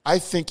 I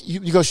think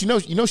because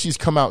she's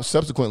come out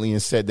subsequently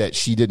and said that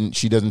she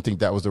doesn't think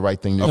that was the right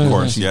thing to do. Of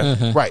course,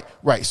 yeah.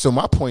 Right. So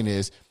my point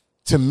is,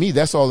 to me,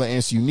 that's all the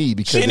answer you need,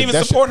 because She didn't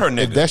even support her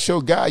nigga. If that's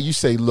your guy, you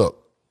say, look,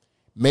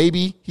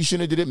 maybe he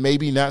shouldn't have did it,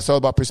 maybe not. It's all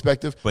about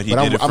perspective. But he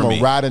did it for I'm me.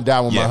 a ride and die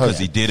with my husband. because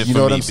he did it you for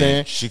know me, what I'm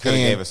saying? She could have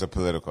gave us a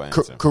political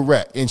answer.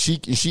 Correct. And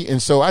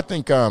so I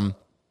think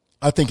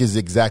it's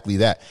exactly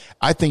that.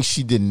 I think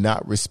she did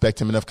not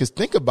respect him enough, because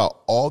think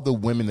about all the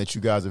women that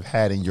you guys have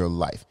had in your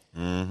life,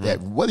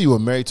 that whether you were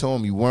married to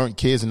them, you weren't,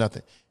 kids or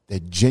nothing,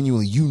 that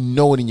genuinely, you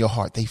know it in your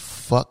heart, they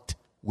fucked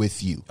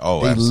with you.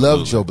 Oh, they absolutely.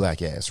 loved your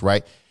black ass,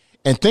 right?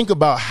 And think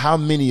about how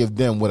many of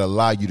them would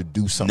allow you to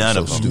do something None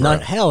so of them.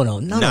 stupid. Hell no,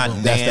 none Not of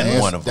them. That's the Nan,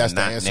 answer. one of them. That's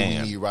the Not answer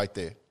Nan. we need right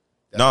there.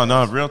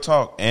 No, real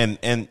talk. And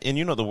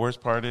you know the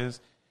worst part is,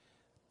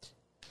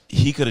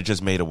 he could have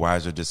just made a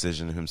wiser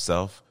decision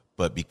himself,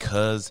 but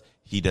because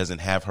he doesn't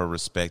have her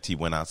respect, he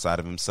went outside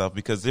of himself,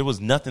 because there was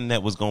nothing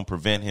that was going to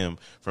prevent him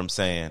from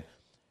saying,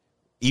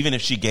 even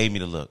if she gave me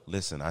the look,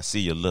 listen, I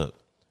see your look,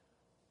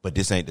 but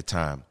this ain't the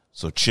time.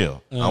 So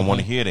chill. I don't want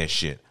to hear that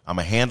shit. I'm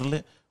going to handle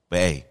it, but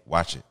hey,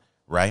 watch it.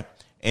 Right?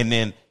 And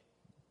then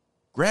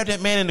grab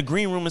that man in the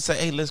green room and say,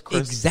 hey, let's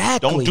Chris,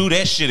 Exactly. don't do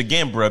that shit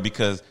again, bro,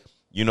 because,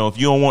 you know, if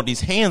you don't want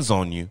these hands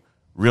on you,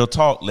 real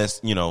talk, let's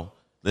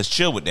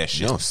chill with that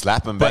shit. No,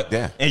 slap him back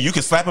there. And you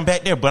can slap him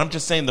back there, but I'm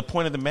just saying the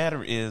point of the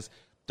matter is,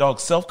 dog,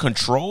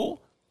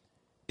 self-control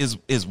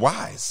is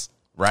wise,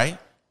 right?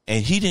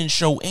 And he didn't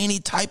show any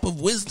type of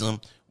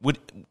wisdom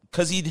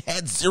because he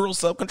had zero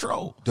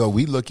self-control. Though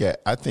we look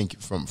at, I think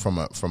from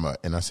a,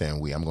 and I'm saying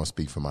we, I'm going to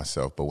speak for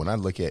myself, but when I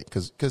look at,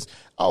 because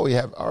I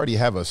already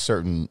have a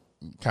certain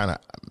kind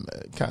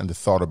of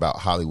thought about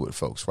Hollywood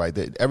folks, right?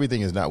 That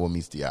everything is not what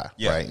meets the eye,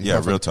 Yeah, right?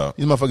 yeah, real talk.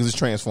 These motherfuckers is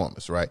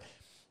transformers, right?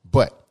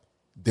 But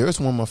there's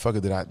one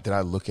motherfucker that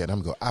I look at and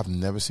I'm going, I've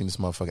never seen this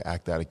motherfucker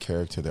act out of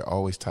character. They're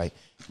always tight,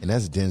 and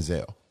that's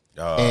Denzel.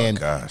 Oh,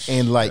 gosh.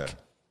 And like, Yeah.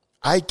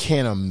 I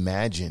can't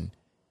imagine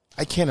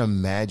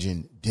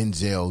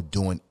Denzel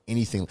doing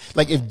anything.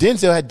 Like, if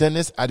Denzel had done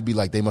this, I'd be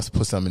like, they must have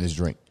put something in his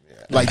drink.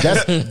 Like,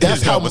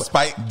 that's how with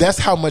Spike. that's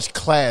how much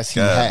class he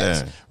God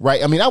has, damn.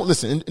 right? I mean, I would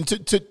listen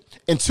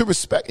and to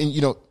respect, and you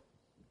know,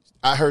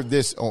 I heard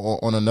this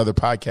on another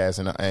podcast,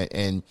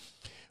 and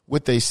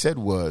what they said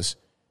was,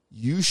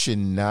 you should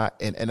not,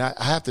 and I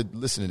have to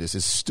listen to this.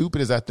 As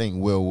stupid as I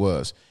think Will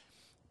was,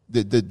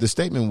 the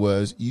statement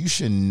was, you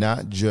should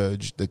not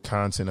judge the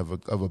content of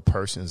a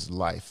person's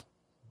life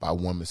by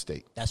one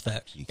mistake. That's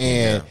facts.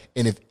 And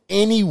if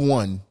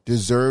anyone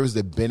deserves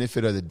the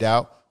benefit of the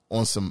doubt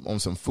on some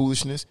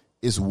foolishness,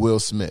 it's Will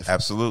Smith.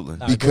 Absolutely.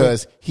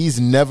 Because he's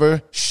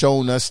never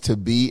shown us to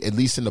be, at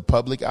least in the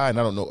public eye, and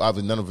I don't know,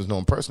 obviously none of us know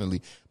him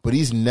personally, but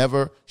he's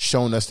never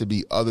shown us to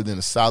be other than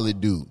a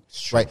solid dude,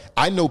 right?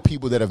 I know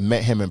people that have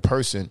met him in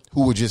person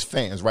who were just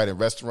fans, right, in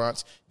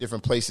restaurants,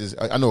 different places.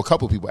 I know a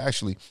couple of people,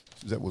 actually.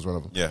 That was one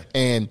of them. Yeah.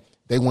 And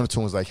they wanted to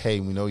him, was like, hey,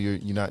 we know you're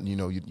not, you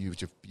know, you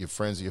your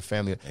friends or your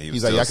family. he He's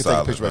was like, yeah, I still can take a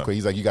solid, picture right bro. quick.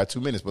 He's like, you got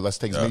 2 minutes, but let's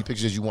take as many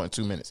pictures as you want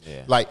in 2 minutes.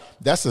 Yeah. Like,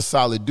 that's a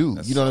solid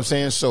dude. You know what I'm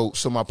saying? So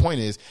my point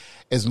is,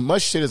 as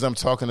much shit as I'm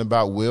talking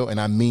about Will, and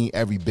I mean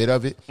every bit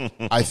of it,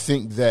 I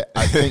think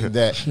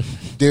that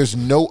there's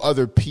no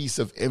other piece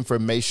of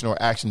information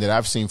or action that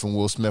I've seen from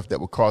Will Smith that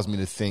would cause me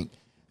to think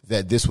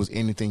that this was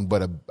anything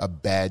but a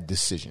bad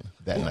decision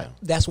that night.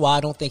 That's why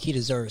I don't think he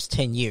deserves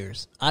 10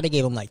 years. I'd have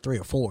gave him like 3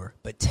 or 4,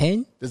 but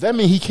 10? Does that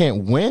mean he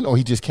can't win or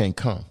he just can't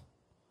come?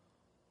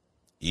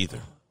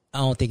 Either. I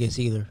don't think it's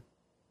either.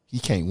 He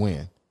can't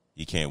win.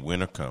 You can't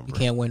win or come, You bro.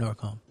 can't win or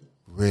come.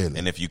 Really?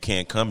 And if you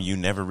can't come, you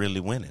never really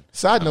winning.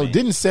 Side note,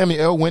 didn't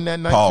Samuel win that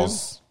night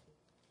Pause.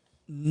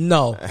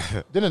 No.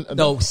 too? Didn't,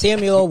 No,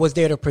 Samuel was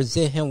there to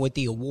present him with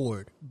the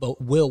award,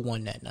 but Will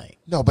won that night.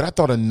 No, but I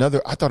thought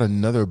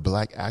another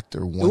black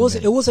actor won.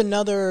 It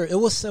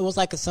was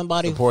like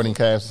somebody supporting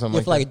cast or something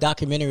with like a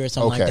documentary or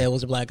something like Okay. that. It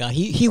was a black guy.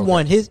 He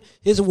won. His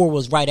award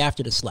was right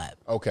after the slap.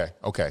 Okay.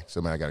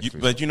 So man, I got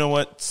But you know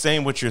what?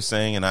 Saying what you're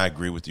saying, and I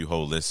agree with you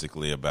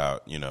holistically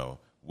about,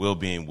 Will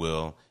being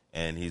Will,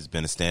 and he's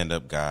been a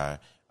stand-up guy,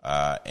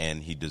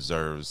 and he's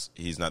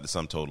not the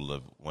sum total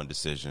of one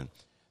decision.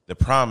 The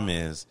problem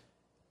is,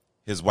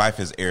 his wife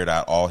has aired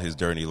out all his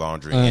dirty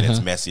laundry, and it's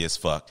messy as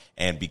fuck.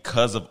 And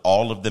because of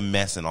all of the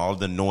mess and all of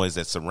the noise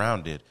that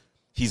surrounded,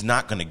 he's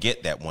not going to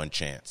get that one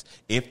chance.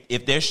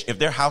 If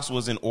their house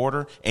was in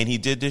order and he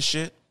did this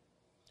shit,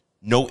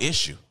 no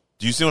issue.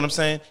 Do you see what I'm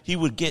saying? He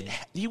wouldn't get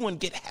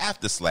half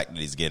the slack that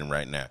he's getting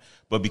right now.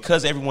 But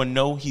because everyone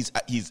know he's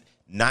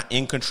not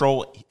in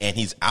control and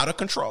he's out of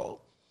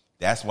control,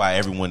 that's why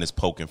everyone is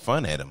poking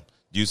fun at him.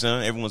 Do you see?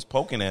 Everyone's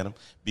poking at him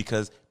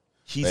because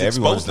he's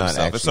everyone's exposed not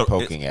himself. actually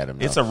poking at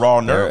him. It's though. a raw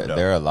nerve.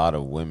 There are a lot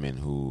of women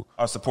who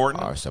Are supporting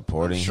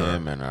him?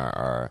 him and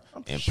are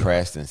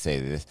impressed and say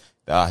this.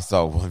 I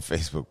saw one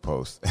Facebook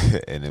post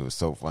and it was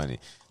so funny.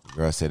 The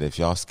girl said, "If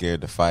y'all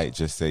scared to fight,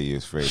 just say you're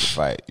afraid to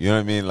fight." You know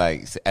what I mean?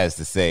 Like, as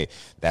to say,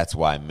 that's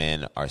why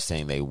men are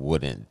saying they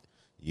wouldn't,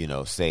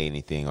 say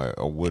anything or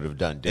would have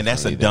done differently. And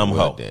that's a than dumb Will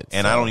hoe. did.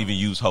 And So, I don't even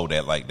use hoe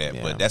that like that,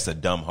 Yeah. but that's a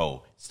dumb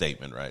hoe.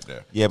 statement right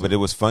there. Yeah, but it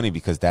was funny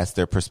because that's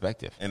their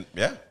perspective. And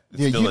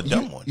it's still a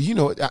dumb one. You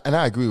know, and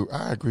I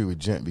agree with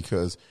Gent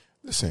because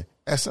listen,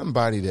 as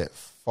somebody that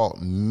fought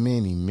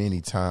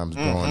many times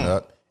growing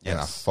up, and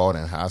I fought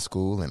in high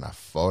school and I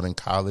fought in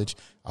college.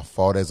 I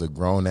fought as a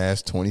grown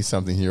ass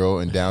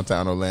 20-something-year-old in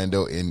downtown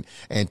Orlando in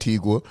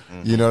Antigua.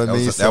 You know what I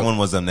mean? That one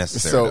was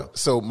unnecessary.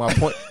 So my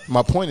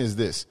point is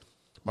this.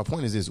 My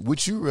point is this.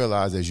 What you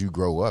realize as you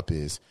grow up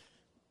is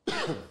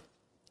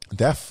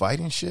that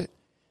fighting shit.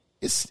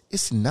 It's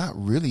not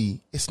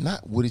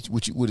what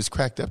it's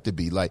cracked up to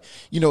be. Like,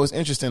 you know, it's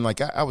interesting.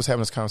 Like I was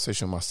having this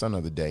conversation with my son the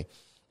other day.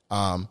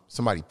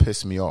 Somebody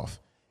pissed me off,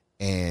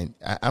 and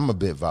I'm a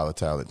bit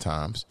volatile at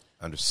times.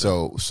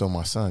 Understood. So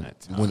my son,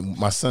 when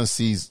my son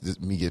sees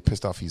me get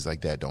pissed off, he's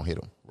like, "Dad, don't hit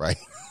him." Right.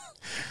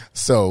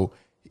 So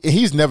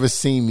he's never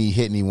seen me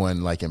hit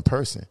anyone like in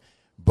person,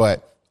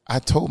 but I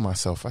told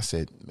myself, I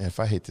said, "Man, if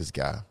I hit this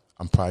guy,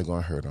 I'm probably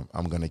going to hurt him.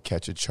 I'm going to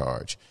catch a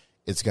charge.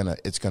 It's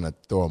gonna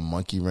throw a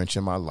monkey wrench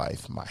in my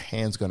life. My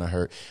hand's gonna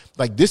hurt.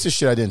 Like, this is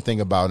shit I didn't think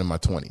about in my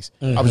 20s.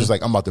 I was just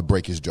like, I'm about to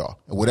break his jaw.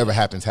 And whatever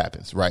happens,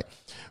 happens, right?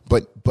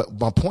 But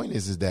my point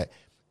is that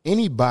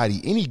any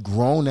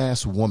grown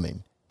ass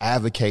woman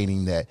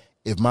advocating that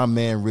if my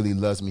man really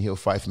loves me, he'll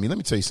fight for me. Let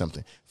me tell you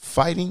something.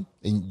 Fighting,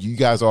 and you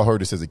guys all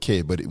heard this as a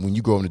kid, but when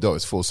you grow an adult,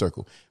 it's full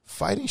circle.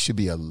 Fighting should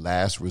be a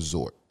last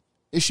resort.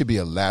 It should be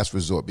a last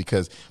resort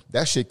because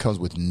that shit comes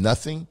with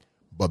nothing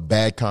but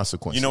bad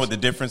consequences. You know what the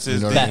difference is?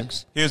 You know what I mean?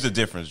 Here's the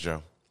difference,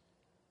 Joe.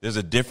 There's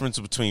a difference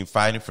between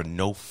fighting for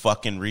no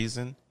fucking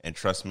reason, and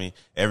trust me,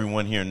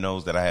 everyone here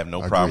knows that I have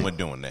no problem with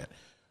doing that.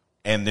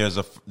 And there's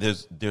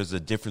a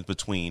difference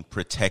between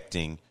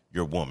protecting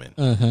your woman.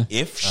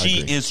 If she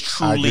is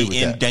truly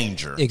in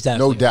danger,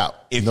 Exactly. No doubt.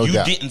 if no you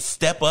doubt. didn't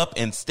step up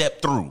and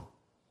step through,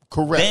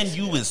 Correct. then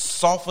you is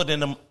softer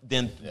than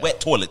wet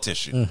toilet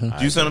tissue. Do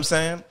you see what I'm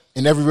saying?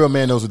 And every real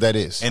man knows what that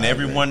is. And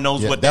everyone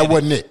knows what that that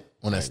wasn't is. it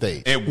on that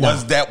stage.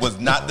 That was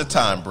not the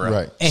time, bro.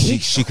 Right. And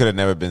She could have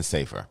never been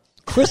safer.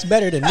 Chris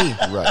better than me.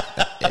 Right.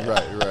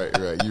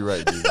 Right. You're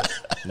right, dude.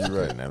 You're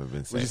right. Never been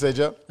What'd you safer. say,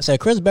 Joe? I said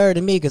Chris better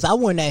than me because I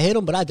wouldn't have hit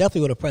him, but I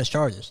definitely would have pressed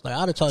charges. Like,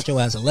 I'd have taught your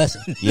ass a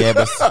lesson. Yeah,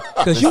 but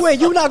Because you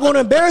not going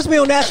to embarrass me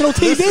on national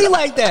TV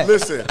like that.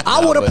 listen.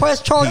 I would have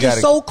pressed charges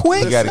so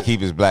quick. He got to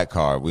keep his black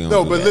card. We don't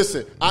No, do but that.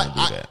 listen, We don't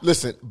do that.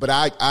 listen, but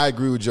I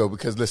agree with Joe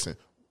because listen,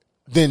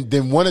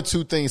 then one or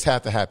two things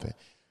have to happen.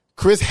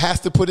 Chris has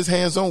to put his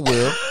hands on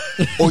Will,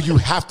 or you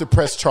have to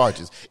press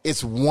charges.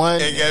 It's one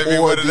It gotta be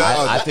or one of the those.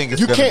 other. I think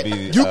it's you gonna can't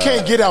be, you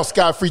can't get out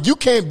scot free. You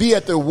can't be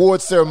at the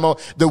awards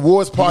ceremony, the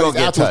awards party. gonna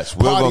get touched.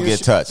 Will gonna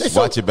get touched.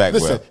 Watch your back,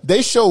 Listen, Will.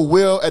 they show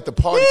Will at the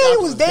party. Yeah, he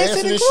was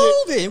dancing and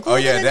grooving. Oh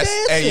yeah, and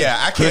that's dancing. I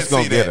can't Chris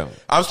gonna see get that. him.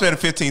 I'm spending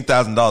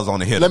 $15,000 on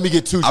the hit. Let me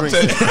get two drinks.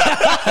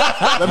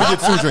 Let me get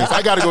two drinks.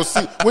 I gotta go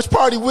see which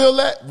party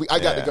Will at. I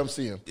got to come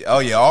see him. Oh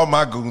yeah, all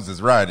my goons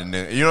is riding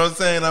there. You know what I'm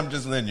saying? I'm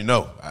just letting you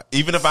know.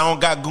 Even if I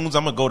don't got goons,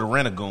 I'm gonna go to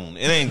rent a goon.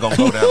 It ain't gonna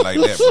go down like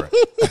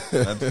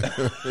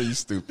that, bro. You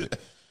stupid.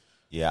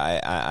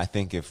 Yeah, I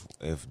think if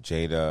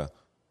Jada,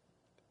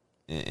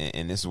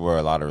 and this is where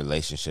a lot of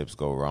relationships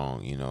go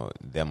wrong, you know,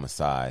 them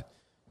aside,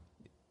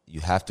 you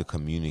have to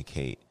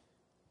communicate,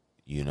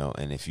 you know,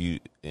 and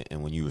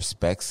when you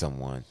respect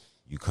someone,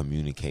 you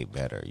communicate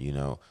better, you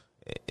know.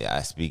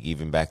 I speak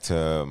even back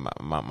to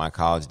my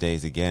college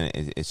days again.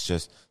 It's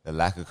just the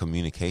lack of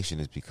communication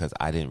is because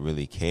I didn't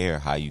really care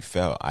how you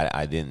felt.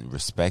 I didn't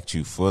respect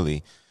you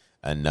fully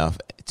enough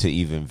to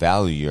even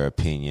value your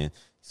opinion.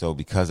 So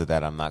because of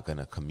that, I'm not going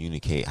to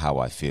communicate how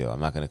I feel.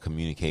 I'm not going to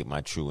communicate my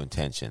true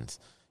intentions,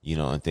 you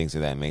know, and things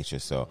of that nature.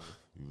 So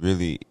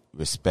really,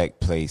 respect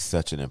plays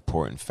such an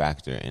important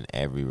factor in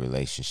every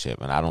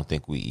relationship. And I don't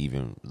think we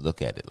even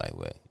look at it like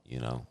that, you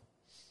know.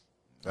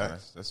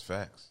 That's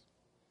facts.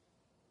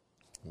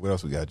 What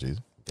else we got, Jason?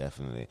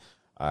 Definitely.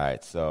 All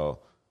right. So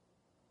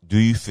do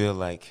you feel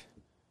like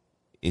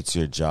it's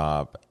your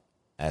job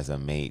as a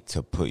mate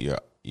to put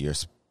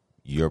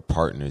your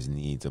partner's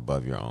needs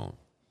above your own?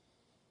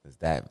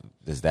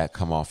 Does that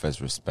come off as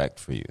respect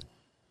for you?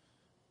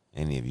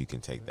 Any of you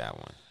can take that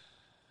one.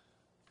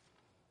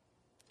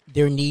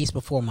 Their needs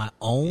before my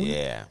own?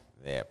 Yeah.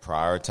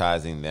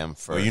 Prioritizing them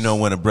first. Well, you know,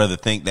 when a brother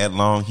think that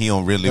long, he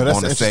don't really No, that's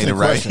want to an say the interesting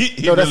right. question.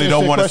 He No, that's really an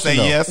don't want to interesting say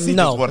question, yes. He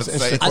No. just want to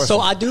That's say. interesting. So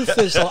I do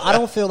feel. So I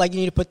don't feel like you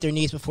need to put their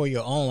needs before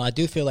your own. I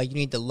do feel like you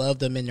need to love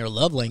them in their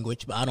love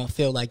language, but I don't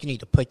feel like you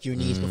need to put your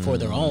needs before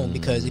their own.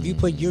 Because if you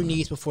put your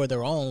needs before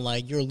their own,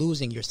 like, you're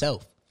losing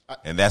yourself.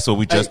 And that's what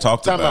we just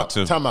talked about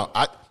too. Time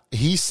out.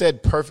 He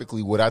said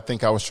perfectly what I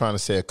think I was trying to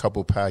say a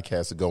couple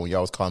podcasts ago when y'all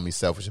was calling me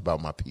selfish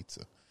about my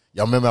pizza.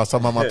 Y'all remember I was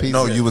talking about my pizza?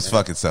 No, you was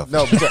fucking selfish.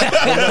 No, but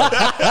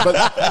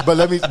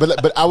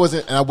I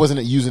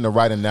wasn't using the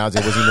right analogy.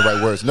 I wasn't using the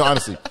right words. No,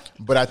 honestly.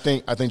 But I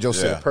think Joe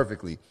said it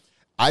perfectly.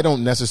 I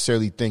don't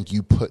necessarily think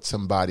you put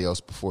somebody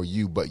else before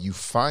you, but you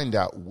find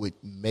out what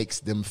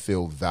makes them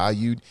feel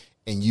valued,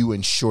 and you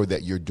ensure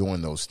that you're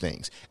doing those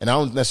things. And I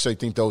don't necessarily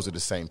think those are the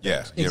same things.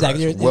 Yeah, you're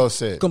Exactly. right. They're Well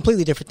said.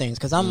 Completely different things.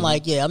 Because I'm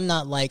like, I'm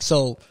not like,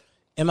 so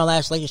in my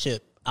last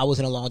relationship, I was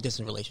in a long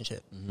distance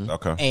relationship.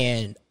 Okay.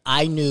 And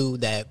I knew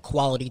that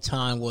quality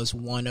time was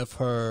one of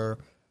her,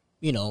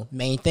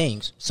 main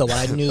things. So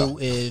what I knew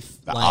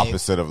if The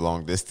opposite of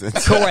long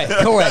distance.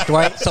 correct,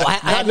 right? So I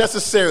Not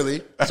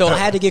necessarily. So I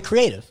had to get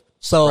creative.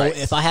 So Right.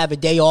 if I have a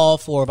day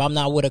off or if I'm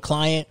not with a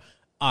client,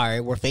 all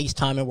right, we're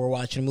FaceTiming, we're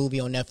watching a movie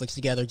on Netflix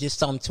together, just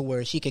something to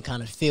where she can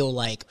kind of feel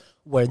like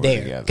we're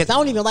there. together. Because I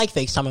don't even like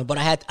FaceTiming, but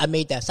I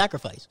made that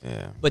sacrifice.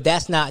 Yeah. But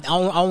that's not, I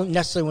don't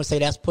necessarily want to say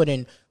that's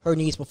putting her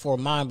needs before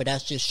mine, but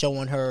that's just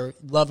showing her,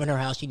 loving her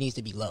how she needs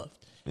to be loved.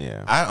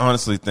 Yeah. I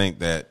honestly think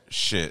that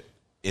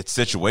it's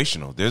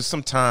situational. There's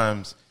some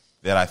times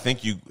that I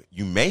think you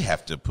may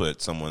have to put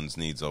someone's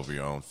needs over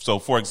your own. So,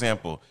 for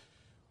example,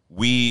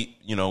 we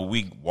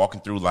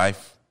walking through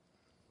life,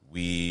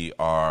 we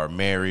are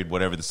married,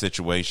 whatever the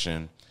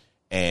situation,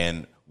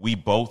 and we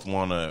both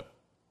want to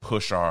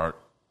push our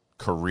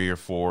career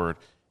forward,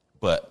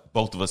 but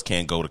both of us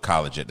can't go to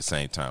college at the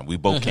same time. We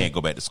both can't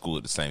go back to school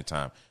at the same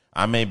time.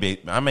 I may be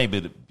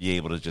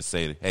able to just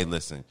say, hey,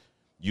 listen,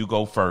 you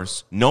go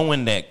first,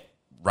 knowing that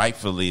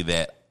rightfully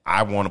that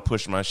I want to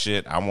push my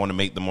shit. I want to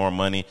make the more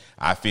money.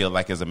 I feel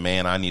like as a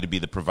man, I need to be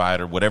the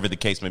provider, whatever the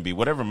case may be,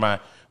 whatever my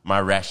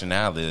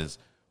rationale is.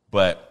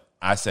 But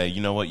I say,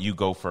 you know what, you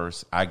go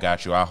first. I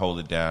got you. I'll hold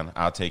it down.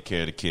 I'll take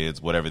care of the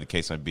kids, whatever the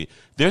case may be.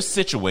 There's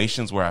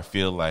situations where I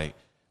feel like,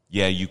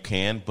 yeah, you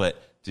can,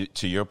 but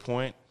to your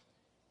point,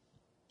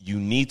 you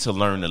need to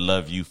learn to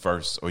love you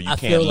first, or you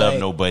can't love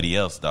nobody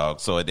else, dog.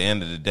 So at the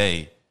end of the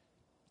day,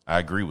 I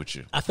agree with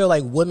you. I feel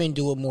like women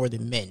do it more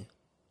than men.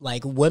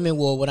 Like women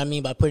will, what I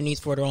mean by putting needs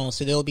for their own,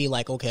 so they'll be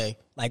like, okay,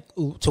 like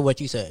to what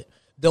you said.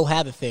 They'll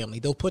have a family.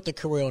 They'll put the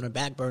career on the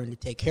back burner to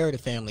take care of the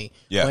family.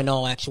 Yeah. When in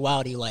all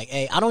actuality, like,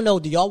 hey, I don't know.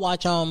 Do y'all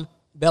watch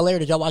Bel Air?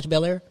 Did y'all watch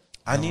Bel Air?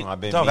 I need,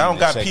 I've been dog. I don't meaning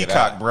to got check it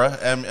Peacock, out.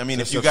 bruh. I mean,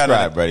 Just if you got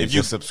subscribe, it, buddy, if you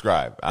just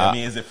subscribe. I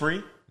mean, is it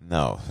free?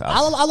 No.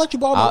 I'll let you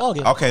borrow my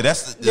login. Okay,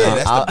 that's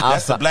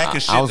the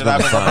blackest I shit was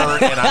that I've gonna ever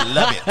heard, and I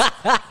love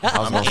it. I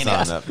was going to in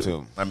sign it. up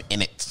too. I'm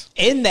in it.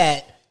 In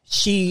that,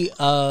 she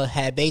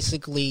had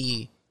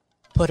basically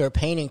put her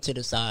painting to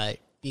the side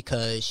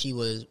because she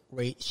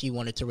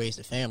wanted to raise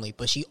the family,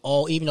 but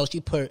even though she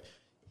put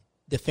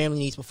the family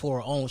needs before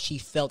her own, she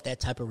felt that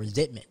type of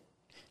resentment,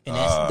 and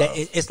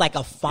it's like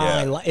a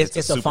fine line. It's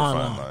a super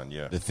fine line.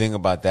 Yeah. The thing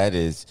about that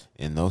is,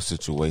 in those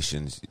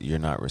situations, you're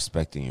not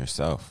respecting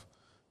yourself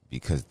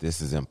because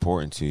this is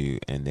important to you,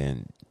 and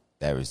then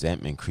that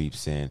resentment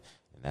creeps in,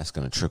 and that's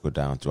going to trickle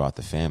down throughout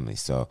the family.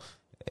 So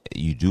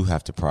you do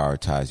have to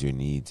prioritize your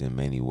needs in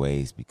many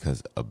ways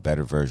because a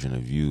better version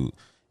of you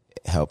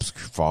helps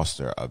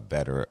foster a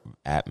better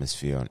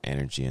atmosphere and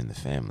energy in the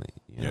family.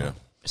 You know? Yeah.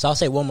 So I'll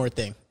say one more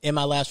thing. In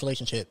my last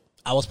relationship,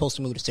 I was supposed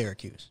to move to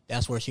Syracuse.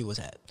 That's where she was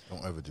at.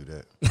 Don't ever do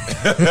that.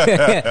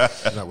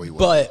 That's not where you want.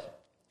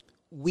 But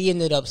we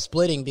ended up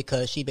splitting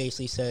because she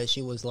basically said,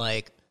 she was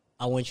like,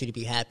 I want you to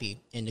be happy.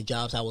 In the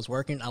jobs I was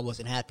working, I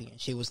wasn't happy. And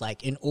she was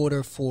like, in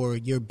order for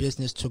your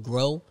business to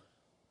grow,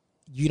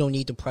 you don't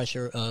need the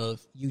pressure of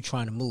you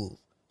trying to move.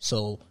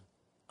 So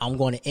I'm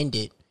going to end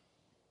it.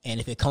 And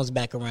if it comes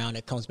back around,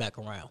 it comes back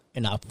around.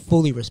 And I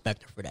fully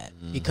respect her for that.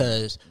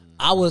 Because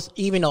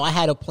even though I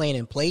had a plan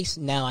in place,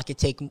 now I can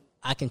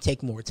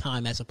take more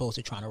time as opposed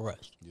to trying to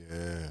rush.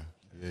 Yeah,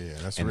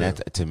 that's And real.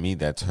 that, to me,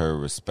 that's her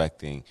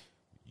respecting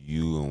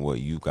you and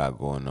what you got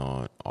going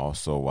on,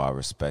 also while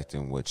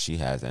respecting what she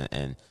has.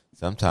 And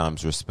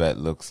sometimes respect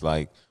looks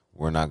like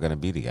we're not going to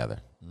be together.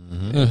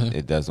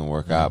 It doesn't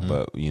work out,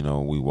 but, we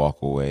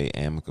walk away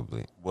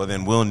amicably. Well,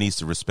 then Will needs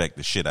to respect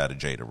the shit out of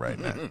Jada right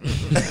now.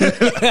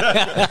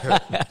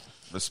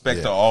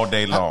 Respect her all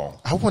day long.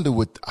 I wonder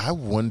what.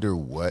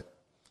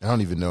 I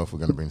don't even know if we're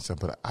going to bring this up,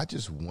 but I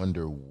just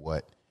wonder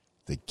what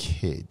the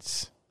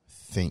kids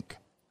think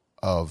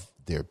of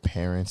their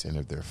parents and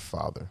of their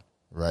father.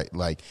 Right?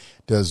 Like,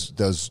 does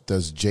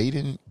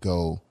Jaden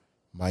go,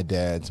 my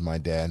dad's my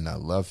dad and I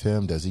love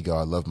him? Does he go,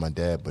 I love my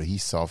dad, but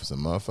he's soft as a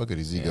motherfucker?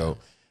 Does he go,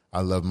 I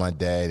love my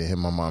dad and him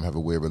and my mom have a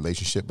weird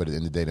relationship, but at the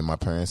end of the day, they're my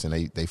parents and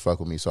they fuck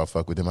with me, so I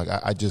fuck with them? Like,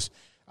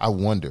 I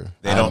wonder.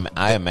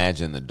 I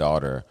imagine the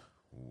daughter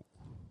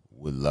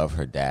would love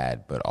her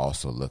dad, but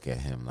also look at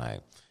him like,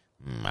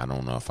 I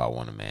don't know if I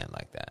want a man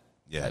like that.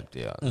 Yeah. Type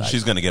deal. Like,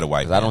 She's going to get a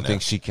white man. I don't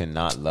think she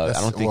cannot love. I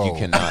don't think you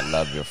cannot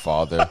love your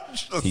father.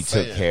 He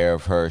took care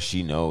of her.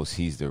 She knows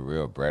he's the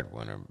real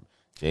breadwinner.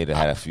 Jada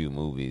had a few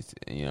movies,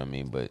 you know what I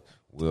mean, but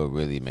Will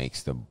really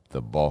makes the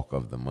bulk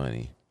of the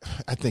money.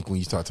 I think when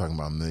you start talking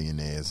about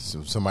millionaires,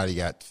 so somebody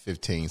got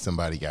 15,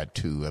 somebody got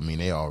 2. I mean,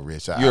 they all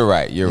rich. You're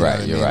right. You're you know right.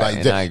 what I You're mean? right.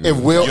 Like, And I agree if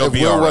with Will, you. if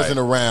Will wasn't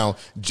around,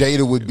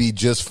 Jada would be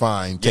just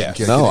fine. Yes.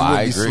 Taking care. No, He wouldn't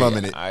I be agree.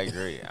 slumming it. I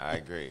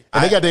agree.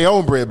 And they got their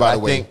own bread, by I the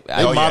way. think- They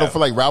oh, model yeah. for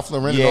like Ralph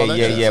Lauren and all that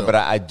shit. So. But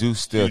I do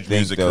still Huge think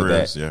music though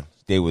careers, that yeah.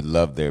 they would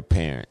love their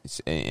parents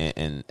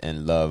and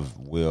love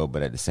Will,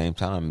 but at the same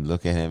time,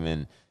 look at him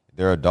and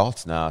they're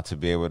adults now to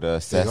be able to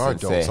assess are and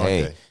adults, say, aren't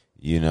hey, they?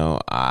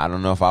 I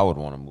don't know if I would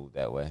want to move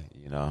that way.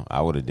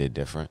 I would have did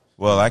different.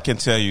 Well, I can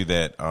tell you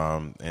that,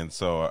 and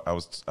so I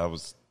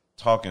was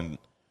talking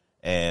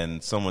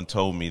and someone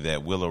told me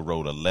that Willow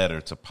wrote a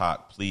letter to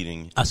Pac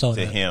pleading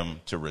to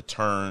him to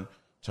return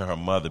to her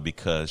mother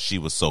because she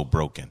was so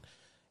broken.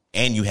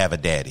 And you have a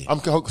daddy.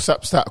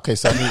 Stop. Okay,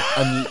 so I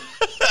need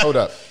hold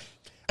up.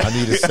 I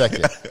need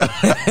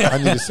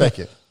a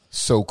second.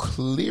 So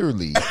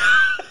clearly,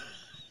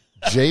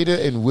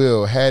 Jada and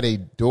Will had a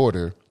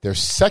daughter, their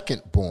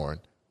second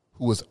born,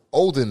 who was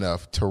old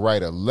enough to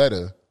write a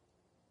letter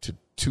to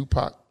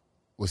Tupac.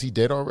 Was he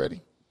dead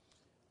already?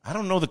 I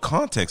don't know the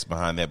context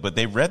behind that, but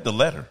they read the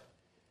letter.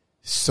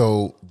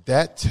 So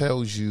that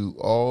tells you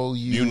all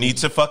you need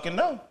to fucking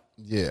know.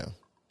 Yeah.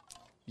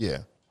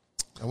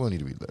 I will need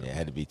to read the letter. Yeah, it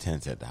had to be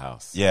tense at the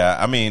house. Yeah,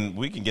 I mean,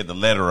 we can get the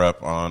letter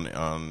up on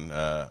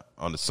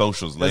the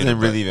socials later. Doesn't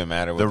really even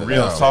matter. The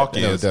real talk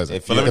is. No, it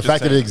doesn't. The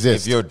fact that it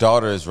exists. If your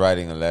daughter is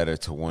writing a letter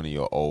to one of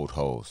your old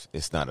hoes,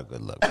 it's not a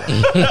good look.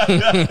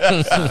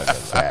 It's not a good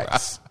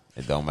facts.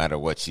 It don't matter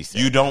what she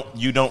said.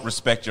 You don't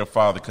respect your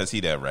father because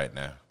he dead right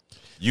now.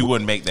 You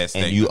wouldn't make that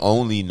statement. And you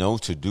only know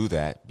to do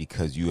that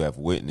because you have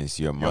witnessed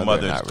your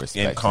mother not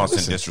respect in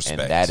constant disrespect.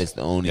 And that is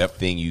the only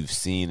thing you've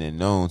seen and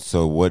known.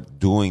 So what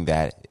doing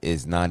that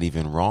is not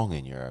even wrong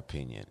in your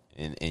opinion,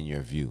 in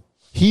your view.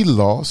 He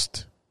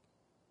lost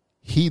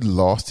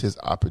his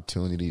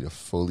opportunity to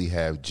fully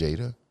have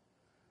Jada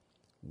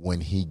when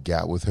he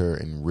got with her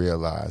and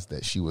realized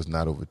that she was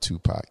not over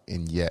Tupac,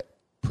 and yet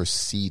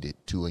proceeded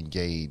to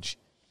engage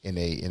in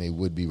a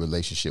would-be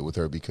relationship with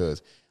her.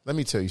 Because let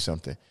me tell you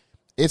something.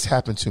 It's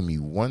happened to me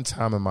one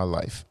time in my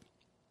life.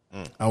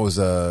 I was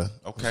living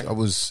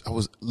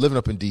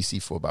up in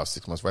DC for about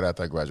 6 months right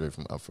after I graduated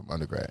from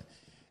undergrad,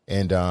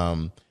 and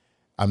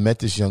I met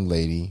this young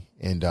lady,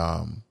 and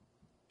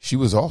she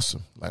was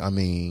awesome.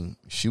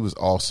 She was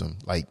awesome.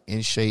 Like,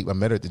 in shape. I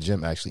met her at the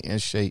gym, actually. In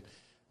shape,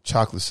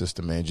 chocolate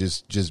sister, man.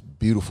 Just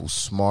beautiful,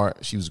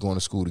 smart. She was going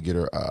to school to get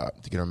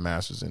her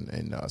master's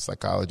in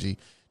psychology.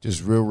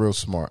 Just real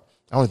smart.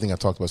 I don't think I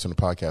talked about this on the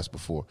podcast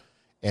before.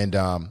 And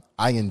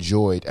I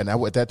enjoyed, and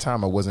at that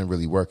time I wasn't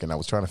really working. I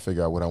was trying to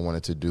figure out what I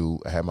wanted to do.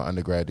 I had my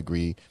undergrad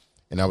degree,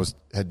 and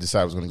had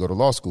decided I was going to go to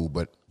law school.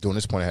 But during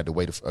this point, I had to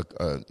wait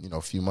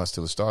a few months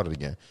till it started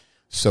again.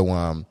 So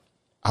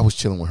I was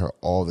chilling with her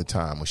all the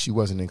time. When she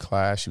wasn't in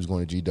class, she was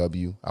going to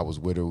GW. I was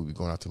with her. We'd be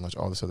going out to lunch,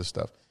 all this other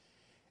stuff.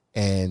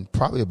 And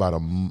probably about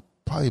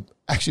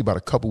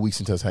a couple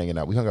weeks into us hanging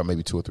out, we hung out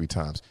maybe 2 or 3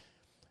 times.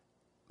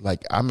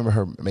 Like, I remember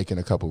her making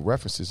a couple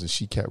references, and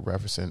she kept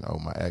referencing, "Oh,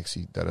 my ex,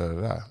 he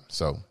da-da-da-da."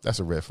 So that's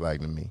a red flag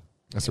to me.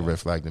 A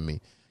red flag to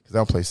me because I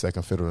don't play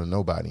second fiddle to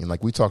nobody. And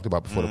like we talked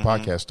about before the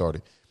podcast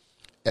started,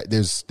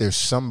 there's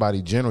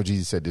somebody, General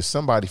Jesus said, there's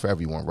somebody for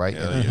everyone, right?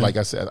 And like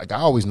I said, like I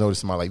always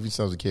noticed in my life, even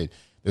since I was a kid,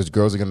 there's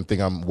girls that are going to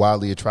think I'm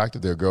wildly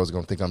attractive. There are girls that are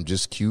going to think I'm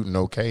just cute and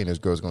okay. And there's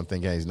girls that are going to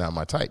think, hey, he's not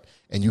my type.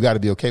 And you got to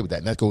be okay with that.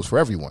 And that goes for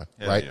everyone,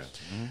 right? Yeah.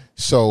 Mm-hmm.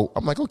 So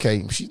I'm like,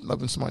 okay, she's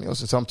loving somebody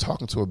else. And so I'm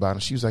talking to her about it.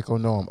 And she was like, oh,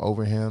 no, I'm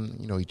over him.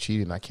 You know, he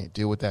cheated and I can't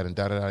deal with that and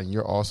da-da-da. And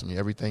you're awesome and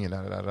everything and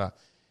da-da-da-da.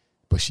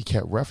 But she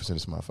kept referencing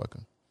this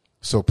motherfucker.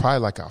 So probably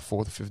like our 4th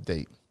or 5th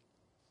date,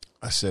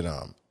 I said,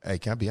 hey,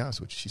 can I be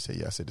honest with you? She said,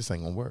 yeah. I said, this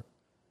ain't going to work.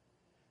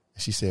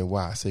 And she said,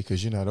 why? I said,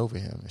 because you're not over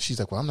him. And she's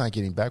like, well, I'm not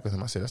getting back with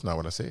him. I said, that's not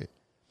what I said.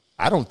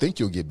 I don't think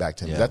you'll get back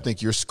to him because I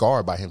think you're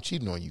scarred by him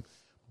cheating on you,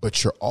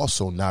 but you're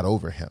also not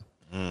over him.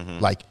 Mm-hmm.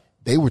 Like,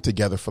 they were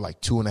together for like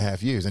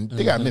 2.5 years. And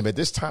they got to remember, at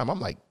this time, I'm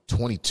like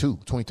 22,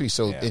 23.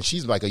 So, and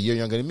she's like a year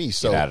younger than me.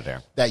 So get out of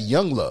there. That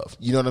young love,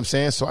 you know what I'm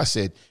saying? So I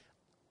said,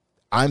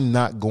 I'm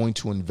not going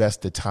to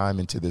invest the time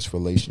into this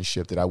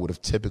relationship that I would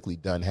have typically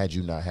done had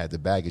you not had the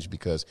baggage,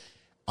 because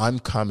I'm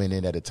coming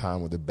in at a time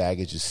where the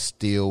baggage is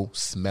still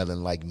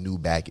smelling like new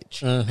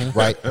baggage,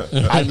 right?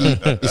 I need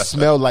it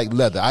smell like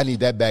leather. I need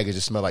that baggage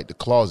to smell like the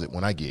closet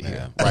when I get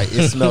here, right?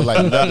 It smells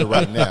like leather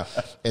right now,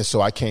 and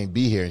so I can't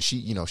be here. And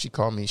she, she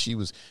called me. She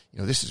was,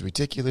 this is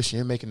ridiculous.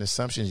 You're making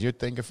assumptions. You're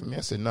thinking for me.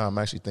 I said, no, I'm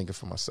actually thinking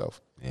for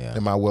myself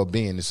and my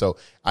well-being. And so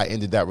I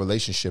ended that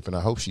relationship, and I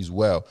hope she's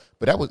well.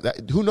 But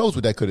who knows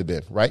what that could have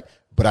been, right?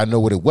 But I know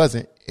what it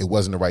wasn't. It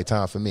wasn't the right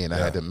time for me, and I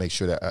had to make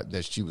sure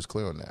that she was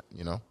clear on that,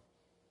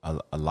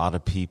 A lot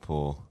of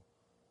people,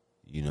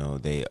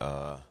 they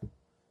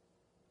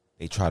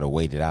try to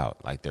wait it out.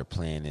 Like, their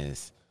plan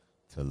is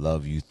to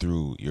love you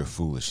through your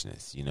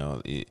foolishness.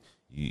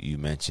 You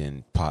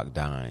mentioned Pac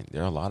dying.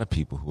 There are a lot of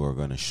people who are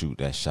going to shoot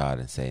that shot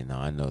and say, no,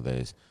 I know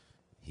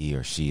he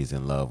or she is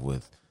in love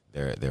with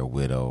their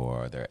widow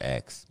or their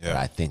ex. Yeah. But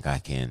I think I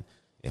can,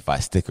 if I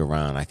stick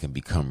around, I can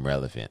become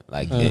relevant.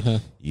 Like,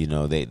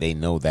 they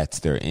know that's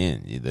their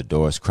end. The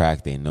door's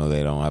cracked. They know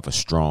they don't have a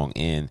strong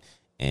end.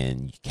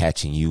 And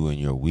catching you in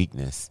your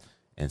weakness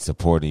and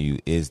supporting you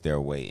is their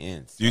way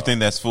in. So, do you think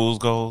that's fool's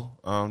gold,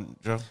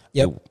 Joe?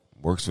 Yep. It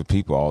works for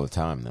people all the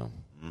time, though.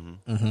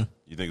 Mm-hmm. Mm-hmm.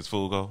 You think it's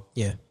fool's gold?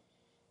 Yeah.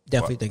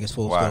 Definitely think it's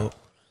fool's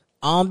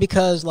gold.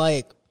 Because,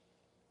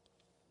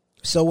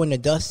 so when the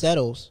dust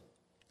settles,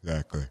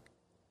 exactly,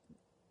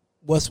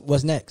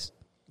 what's next?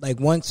 Like,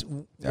 once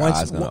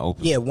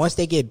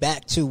they get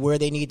back to where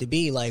they need to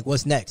be, like,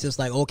 what's next? It's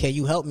like, okay,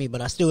 you helped me,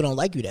 but I still don't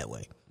like you that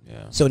way.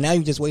 Yeah. So now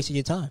you just wasted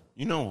your time.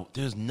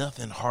 There's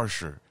nothing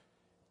harsher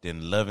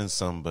than loving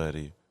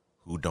somebody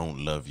who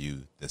don't love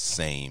you the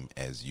same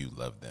as you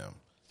love them.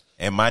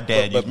 And my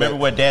dad, remember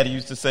what Daddy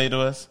used to say to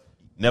us?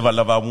 Never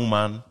love a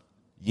woman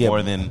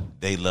more than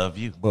they love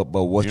you. But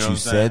what you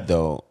said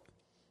though,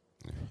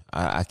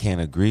 I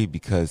can't agree,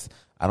 because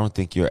I don't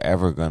think you're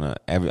ever gonna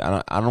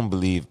I don't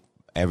believe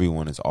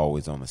everyone is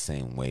always on the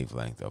same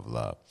wavelength of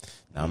love.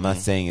 Now I'm not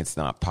saying it's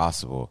not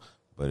possible,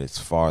 but it's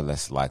far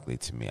less likely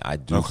to me. I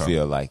do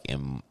feel like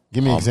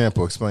give me an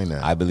example. Explain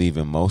that. I believe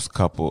in most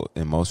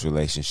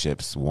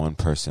relationships, one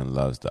person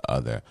loves the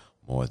other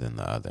more than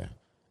the other,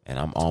 and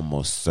I'm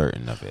almost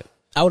certain of it.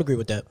 I would agree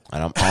with that.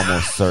 And I'm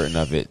almost certain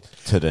of it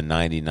to the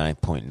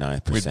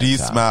 99.9%. With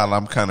D's smile,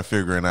 I'm kind of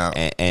figuring out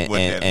what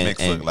that mix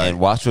look like. And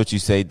watch what you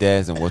say,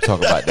 Des, and we'll talk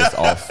about this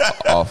off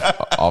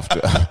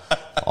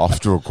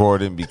the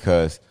recording,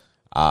 because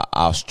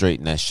I'll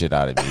straighten that shit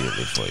out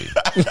immediately for you.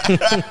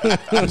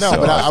 No,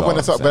 but I want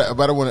to talk.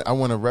 But I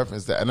want to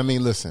reference that. And I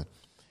mean, listen,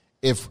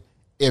 if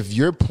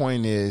your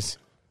point is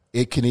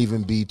it can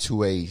even be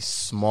to a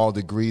small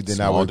degree, then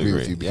I would agree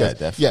with you. Because,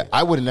 definitely.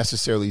 I wouldn't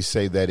necessarily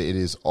say that it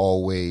is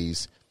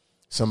always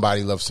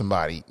somebody loves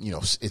somebody.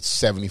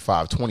 It's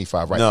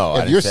 75-25, right? No,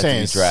 if you're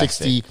saying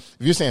 60, if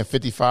you're saying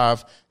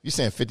 55, you're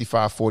saying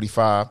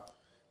 55-45,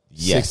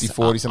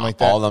 60-40, something like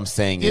that. All I'm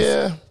saying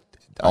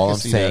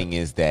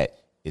is that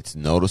it's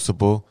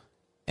noticeable,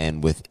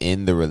 and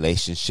within the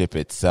relationship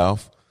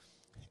itself,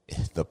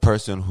 the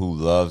person who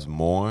loves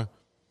more,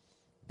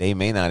 they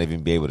may not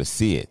even be able to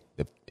see it.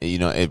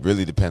 It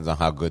really depends on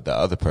how good the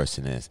other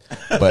person is.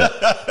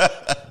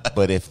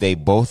 But if they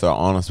both are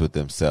honest with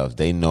themselves,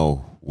 they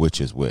know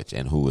which is which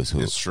and who is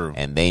who. It's true.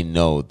 And they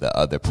know the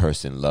other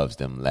person loves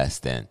them less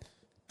than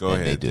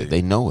they do. Dave.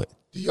 They know it.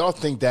 Do y'all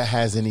think that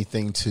has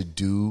anything to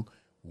do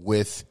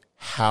with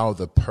how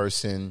the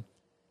person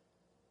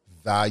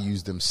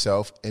values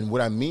themselves? And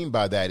what I mean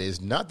by that is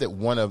not that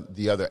one of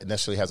the other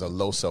necessarily has a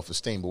low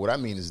self-esteem, but what I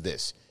mean is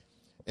this.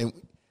 And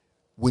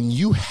when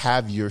you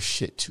have your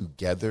shit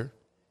together,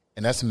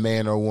 and that's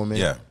man or woman.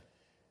 Yeah.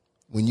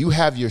 When you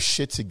have your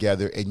shit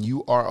together and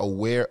you are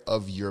aware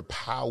of your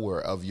power,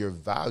 of your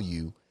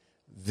value,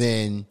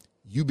 then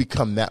you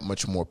become that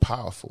much more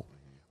powerful.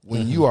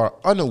 When you are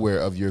unaware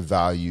of your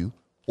value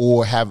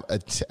or have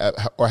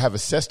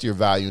assessed your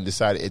value and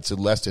decided it's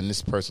less than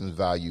this person's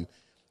value,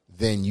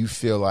 then you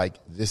feel like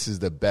this is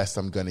the best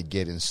I'm going to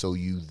get. And so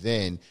you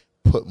then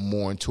put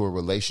more into a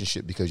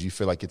relationship because you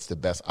feel like it's the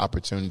best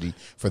opportunity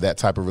for that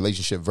type of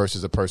relationship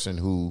versus a person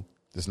who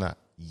does not.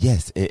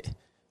 Yes,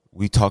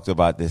 we talked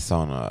about this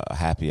on a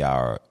happy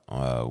hour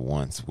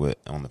once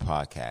on the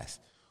podcast.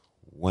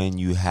 When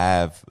you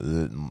have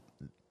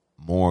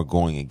more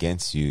going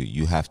against you,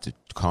 you have to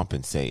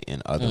compensate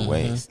in other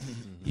ways.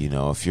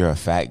 If you're a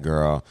fat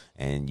girl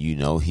and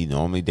he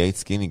normally dates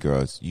skinny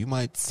girls, you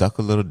might suck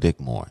a little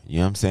dick more. You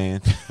know what I'm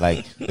saying?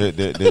 Like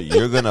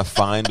you're going to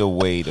find a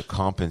way to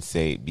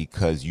compensate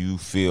because you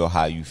feel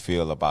how you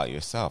feel about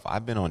yourself.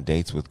 I've been on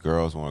dates with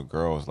girls when a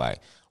girl was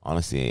like,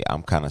 honestly,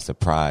 I'm kind of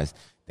surprised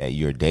that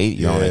you're on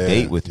a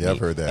date with me. I've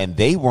heard that. And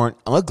they weren't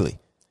ugly.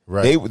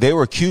 Right. They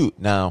were cute.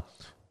 Now,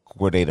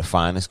 were they the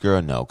finest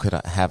girl? No. Could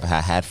I have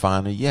had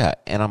finer? Yeah.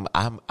 And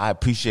I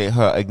appreciate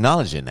her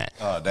acknowledging that.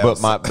 Oh, that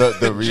but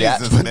the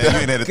reality, Jesus, man, you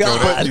ain't had to throw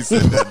that. You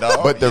said that,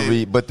 dog.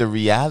 But the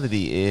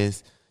reality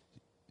is,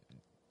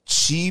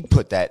 she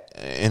put that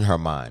in her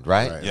mind,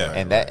 right? Yeah.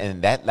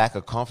 And that lack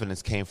of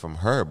confidence came from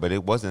her, but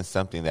it wasn't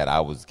something that I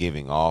was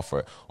giving off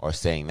or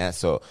saying that.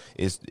 So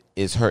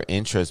is her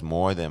interest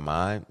more than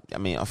mine? I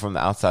mean, from the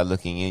outside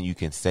looking in, you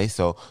can say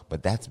so,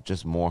 but that's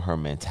just more her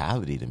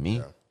mentality to me.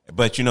 Yeah.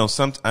 But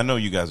I know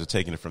you guys are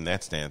taking it from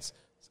that stance.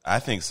 I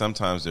think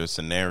sometimes there's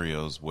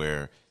scenarios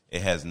where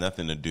it has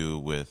nothing to do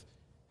with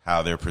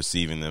how they're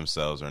perceiving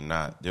themselves or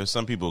not. There's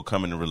some people who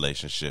come into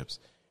relationships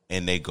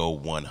and they go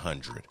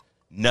 100.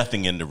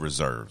 Nothing in the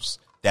reserves.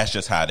 That's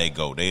just how they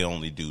go. They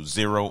only do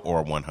 0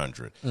 or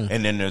 100.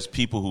 And then there's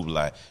people who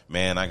like,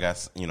 man, I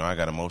got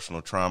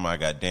emotional trauma. I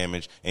got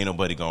damage. Ain't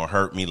nobody going to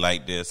hurt me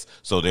like this.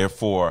 So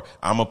therefore,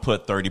 I'm going to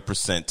put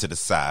 30% to the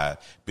side.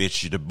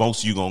 Bitch, the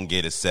most you going to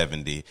get is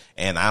 70.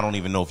 And I don't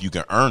even know if you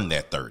can earn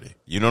that 30.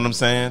 You know what I'm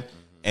saying?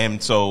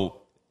 And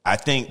so I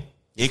think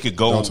it could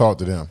go. Don't talk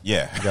to them.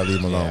 Yeah. You got to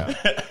leave them alone.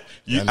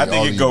 I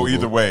think it go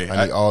either way.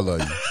 I need all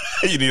of you.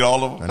 You need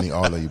all of them? I need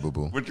all of you,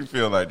 boo-boo. What you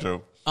feel like,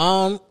 Joe?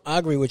 I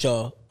agree with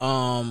y'all.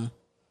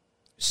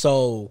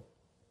 So,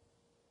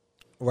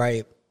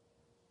 right,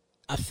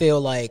 I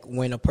feel like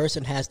when a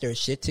person has their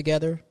shit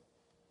together,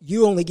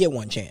 you only get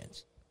one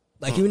chance.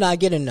 Like you're not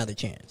getting another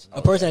chance.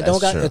 A person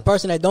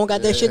that don't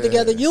got their shit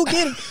together, you'll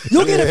get a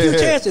few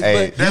chances.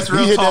 Hey, but that's you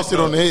real hit talk. that shit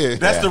on the head.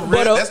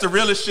 That's the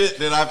realest shit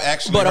that I've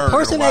actually heard. But a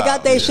person in a that while.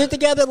 got their shit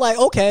together, like,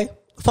 okay,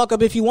 fuck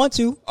up if you want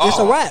to. It's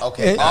a wrap.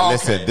 Okay, now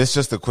listen, this is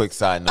just a quick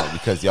side note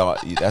because y'all,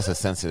 that's a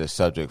sensitive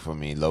subject for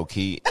me, low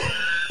key.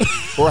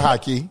 Or high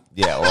key.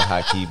 Yeah, or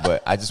high key.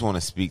 But I just want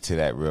to speak to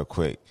that real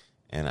quick.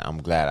 And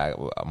I'm glad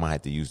I might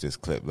have to use this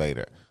clip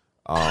later.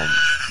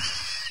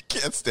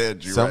 Can't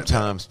stand you.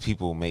 Sometimes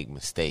people make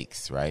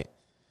mistakes, right?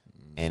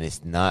 and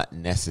it's not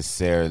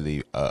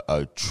necessarily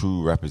a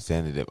true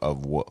representative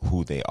of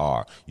who they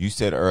are. You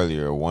said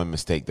earlier, one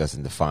mistake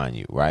doesn't define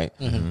you, right?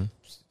 Mm-hmm.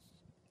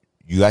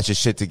 You got your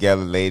shit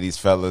together, ladies,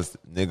 fellas.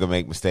 Nigga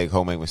make mistake,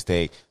 hoe make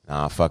mistake.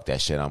 Nah, fuck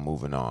that shit. I'm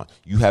moving on.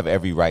 You have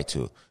every right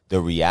to. The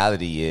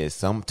reality is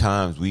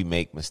sometimes we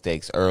make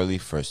mistakes early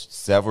for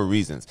several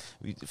reasons.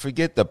 We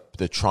forget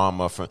the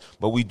trauma,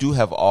 but we do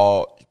have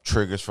all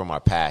triggers from our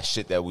past,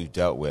 shit that we've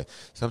dealt with.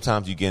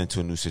 Sometimes you get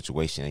into a new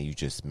situation and you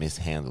just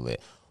mishandle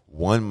it.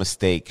 One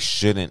mistake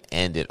shouldn't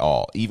end it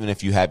all, even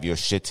if you have your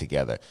shit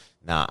together.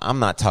 Now, I'm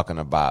not talking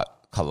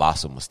about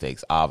colossal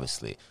mistakes,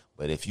 obviously,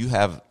 but if you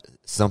have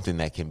something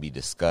that can be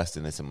discussed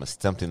and it's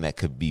something that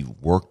could be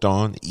worked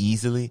on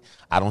easily,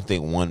 I don't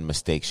think one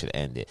mistake should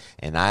end it.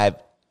 And I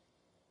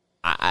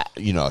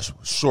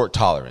short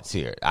tolerance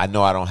here. I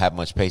know I don't have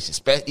much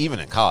patience. Even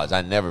in college,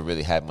 I never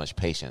really had much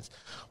patience.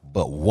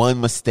 But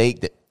one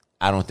mistake, that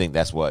I don't think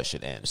that's what it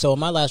should end. So in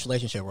my last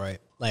relationship, right,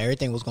 like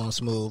everything was going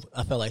smooth.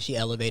 I felt like she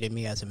elevated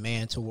me as a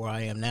man to where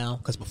I am now.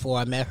 Because before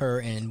I met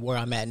her and where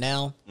I'm at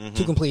now,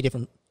 two completely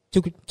different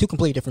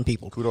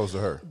people. Kudos to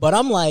her. But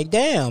I'm like,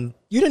 damn,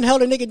 you didn't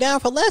hold a nigga down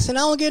for less and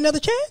I don't get another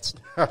chance?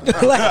 like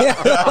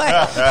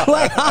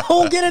I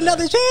don't get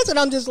another chance, and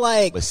I'm just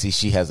like. But see,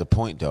 she has a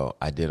point, though.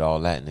 I did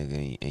all that,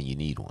 nigga, and you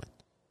need one.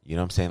 You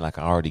know what I'm saying? Like,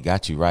 I already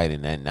got you right,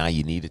 and then now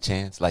you need a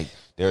chance? Like,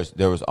 there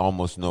was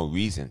almost no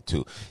reason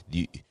to.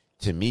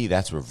 To me,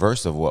 that's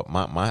reverse of what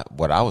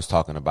what I was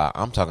talking about.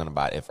 I'm talking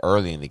about if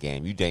early in the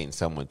game you dating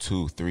someone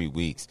 2-3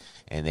 weeks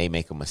and they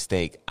make a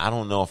mistake, I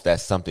don't know if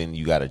that's something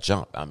you got to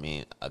jump. I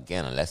mean,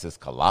 again, unless it's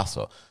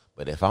colossal.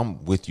 But if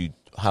I'm with you,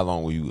 how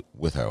long were you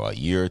with her? A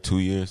year or 2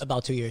 years?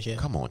 About 2 years, yeah.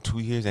 Come on, 2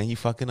 years and you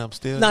fucking up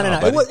still? No.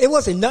 It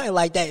wasn't nothing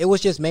like that. It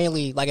was just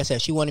mainly, like I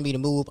said, she wanted me to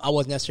move. I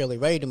wasn't necessarily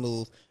ready to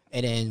move.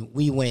 And then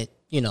we went,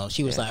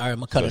 she was like, all right, I'm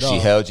going to cut it off. She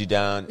held you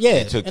down. Yeah.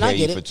 And took care of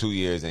you for 2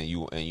 years and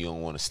you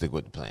don't want to stick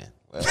with the plan.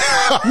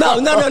 No.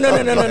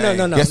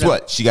 Guess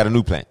what? She got a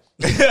new plan.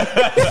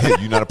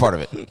 You're not a part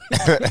of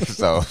it.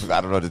 So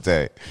I don't know what to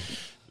tell you.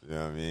 You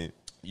know what I mean?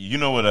 You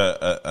know what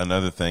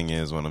another thing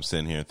is when I'm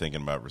sitting here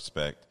thinking about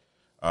respect?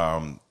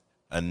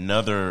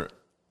 Another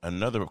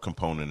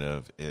component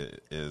of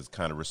it is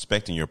kind of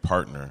respecting your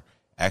partner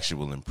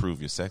actually will improve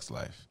your sex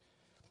life.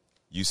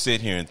 You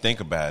sit here and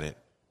think about it.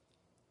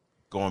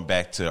 Going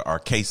back to our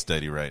case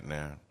study right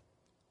now,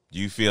 do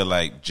you feel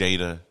like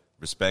Jada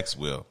respects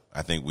Will?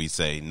 I think we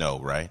say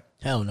no, right?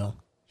 Hell no.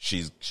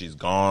 She's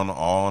gone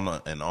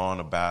on and on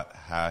about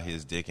how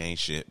his dick ain't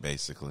shit,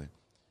 basically.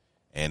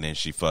 And then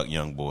she fucked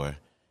Young Boy.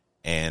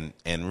 And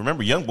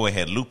remember, Young Boy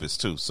had lupus,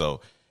 too. So,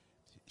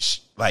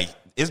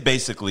 it's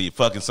basically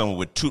fucking someone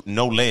with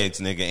no legs,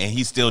 nigga, and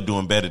he's still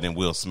doing better than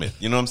Will Smith.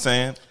 You know what I'm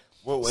saying?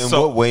 Well, in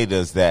what way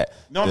does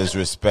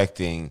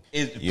respecting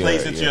it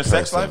plays into your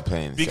sex life?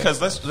 Because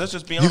let's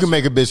just be honest. You can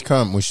make a bitch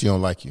come when she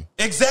don't like you.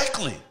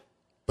 Exactly.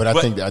 But I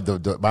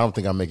don't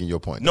think I'm making your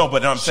point. No,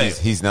 but I'm saying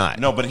he's not.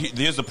 No, but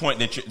here's the point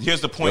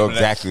here's the point. Yo,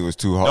 exactly was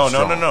too hard.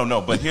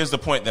 No. But here's the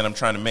point that I'm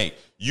trying to make.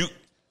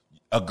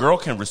 A girl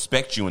can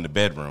respect you in the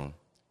bedroom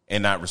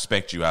and not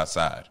respect you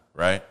outside,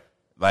 right?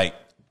 Like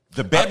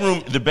the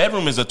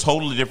bedroom is a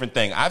totally different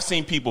thing. I've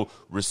seen people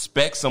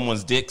respect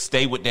someone's dick,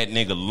 stay with that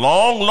nigga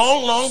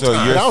long so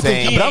time. You're I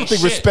saying, don't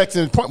think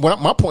respecting.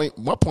 My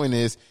point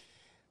is,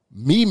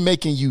 me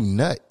making you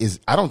nut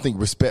is. I don't think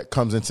respect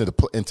comes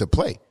into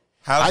play.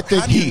 I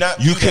think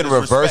you can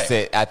reverse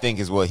it, I think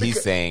is what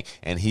he's saying.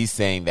 And he's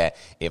saying that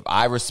if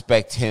I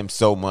respect him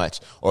so much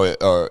or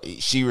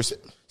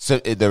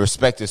the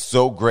respect is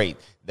so great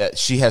that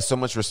she has so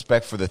much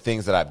respect for the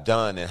things that I've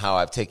done and how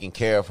I've taken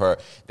care of her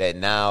that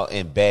now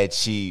in bed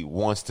she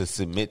wants to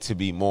submit to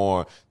be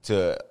more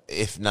to,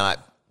 if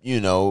not,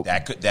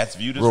 that's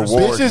viewed as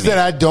bitches that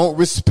I don't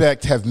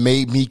respect have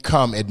made me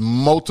come at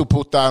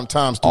multiple times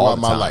throughout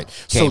my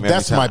life. So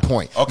that's my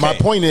point. Okay. My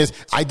point is,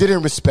 I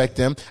didn't respect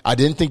them. I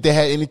didn't think they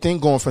had anything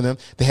going for them.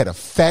 They had a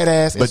fat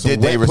ass. But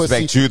did they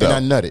respect you though?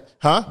 And I nutted,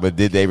 huh? But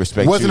did they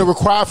respect you? Wasn't it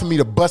required for me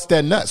to bust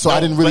that nut? So I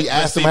didn't really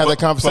ask them to have that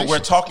conversation. But we're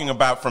talking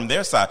about from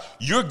their side.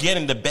 You're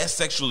getting the best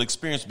sexual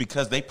experience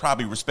because they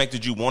probably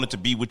respected you, wanted to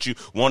be with you,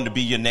 wanted to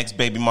be your next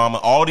baby mama.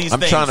 All these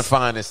things. I'm trying to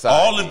find this side.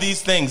 All of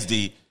these things,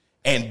 D.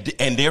 And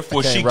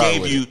therefore she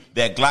gave you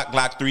that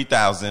Glock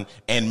 3000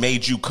 and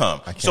made you come.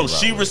 So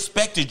she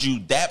respected you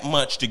that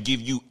much to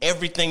give you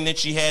everything that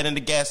she had in the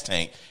gas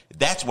tank.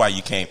 That's why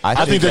you came.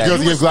 I think the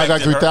girls give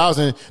Glock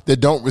 3000 that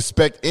don't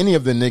respect any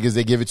of the niggas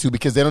they give it to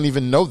because they don't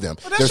even know them.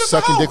 They're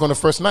sucking dick on the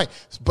first night.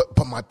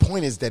 But my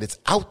point is that it's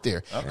out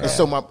there. Okay. And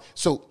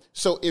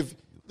so if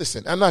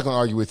listen, I'm not going to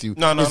argue with you.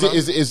 No.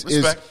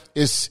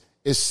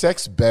 Is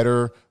sex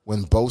better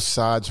when both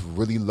sides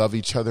really love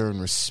each other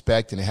and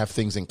respect and have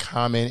things in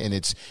common and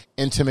it's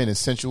intimate and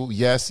sensual?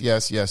 Yes.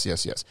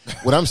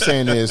 What I'm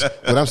saying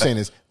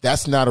is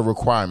that's not a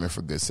requirement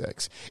for good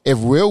sex. If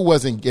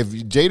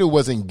Jada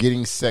wasn't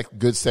getting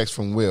good sex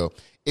from Will,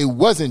 it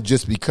wasn't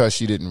just because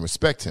she didn't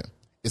respect him.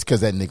 It's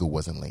because that nigga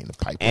wasn't laying the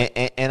pipe.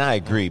 And I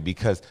agree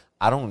because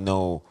I don't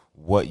know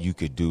what you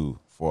could do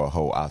for a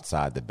hoe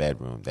outside the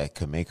bedroom that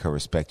could make her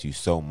respect you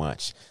so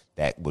much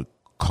that would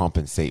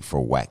compensate for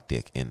whack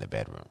dick in the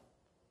bedroom.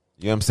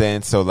 You know what I'm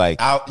saying? So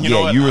like,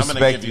 you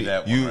respect me.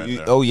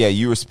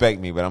 You respect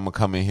me, but I'm gonna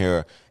come in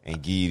here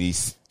and give you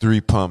these 3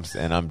 pumps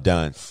and I'm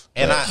done.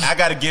 And I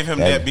got to give him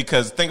that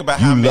because think about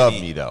how many. Love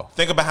me though.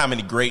 Think about how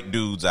many great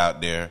dudes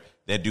out there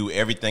that do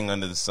everything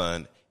under the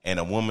sun, and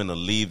a woman will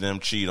leave them,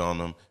 cheat on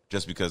them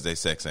just because their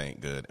sex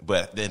ain't good.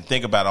 But then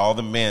think about all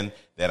the men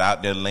that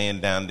out there laying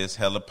down this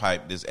hella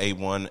pipe, this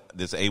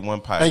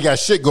A1 pipe. Ain't got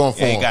shit going for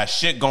them. Ain't got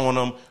shit going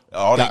on.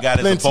 All they got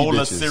is a bowl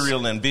of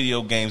cereal and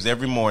video games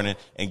every morning.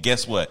 And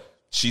guess what?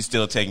 She's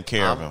still taking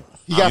care of him.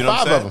 He got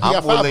 5 of them.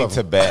 I'm willing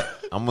to bet.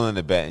 I'm willing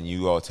to bet, and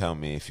you all tell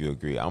me if you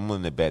agree. I'm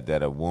willing to bet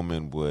that a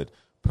woman would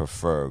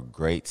prefer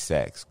great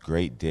sex,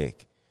 great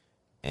dick,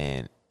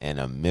 and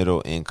a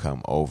middle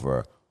income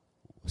over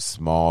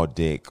small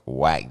dick,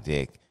 whack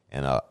dick,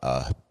 and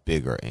a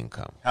bigger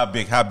income. How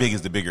big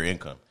is the bigger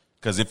income?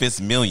 Because if it's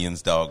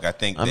millions, dog, I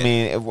think there's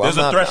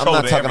a threshold.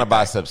 I'm not talking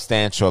about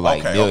substantial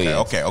millions.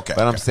 Okay.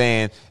 But I'm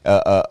saying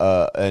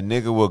a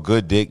nigga with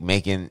good dick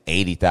making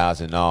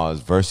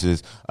 $80,000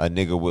 versus a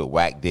nigga with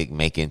whack dick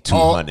making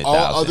 $200,000.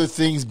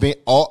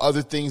 All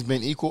other things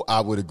being equal,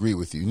 I would agree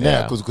with you.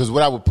 Now, because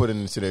what I would put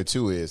into there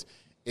too is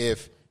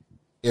if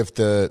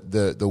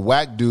the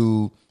whack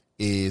dude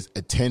is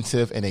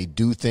attentive and they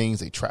do things,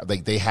 they try,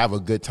 like they have a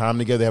good time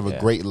together, they have a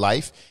great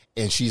life,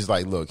 and she's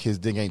like, look, his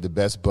dick ain't the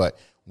best, but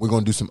we're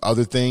going to do some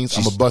other things.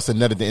 I'm going to bust a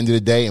nut at the end of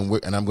the day,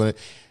 and I'm going to...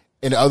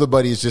 And the other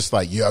buddy is just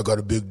like, yeah, I got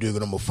a big dick,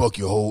 and I'm going to fuck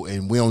your hoe,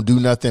 and we don't do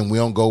nothing. We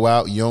don't go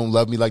out. You don't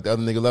love me like the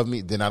other nigga love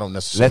me. Then I don't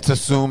necessarily... Let's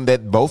assume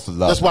that both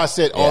love. That's why I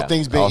said all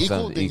things being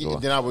equal.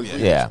 Then I would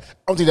agree. Yeah. I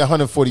don't think that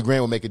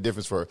 $140,000 would make a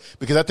difference for her.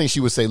 Because I think she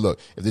would say, look,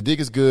 if the dick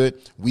is good,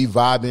 we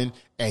vibing,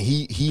 and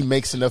he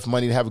makes enough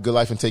money to have a good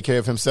life and take care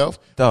of himself,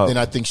 then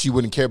I think she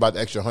wouldn't care about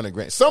the extra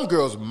 $100,000. Some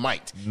girls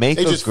might. They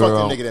just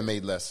fuck a nigga that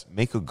made less.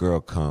 Make a girl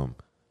come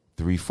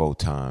 3-4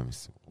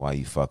 times while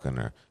you fucking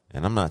her.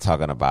 And I'm not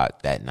talking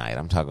about that night.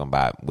 I'm talking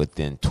about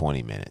within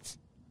 20 minutes.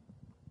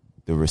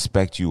 The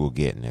respect you will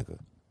get, nigga.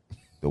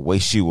 The way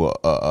she will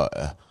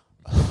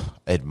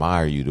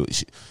admire you.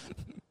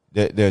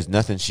 There's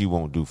nothing she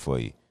won't do for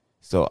you.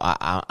 So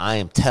I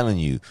am telling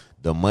you,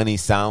 the money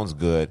sounds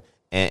good.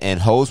 And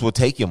hoes will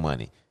take your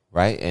money,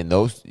 right? And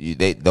those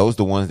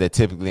the ones that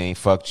typically ain't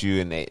fucked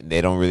you and they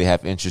don't really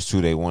have interest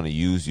to. They want to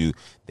use you.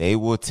 They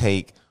will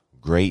take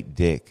great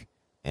dick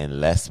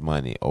and less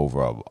money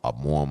over a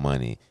more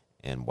money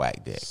and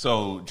whack dick.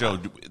 So, Joe,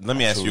 let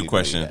me ask you a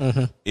question.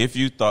 Mm-hmm. If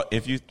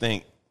you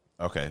think,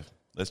 okay,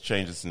 let's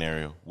change the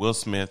scenario. Will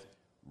Smith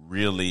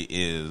really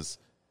is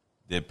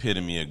the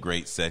epitome of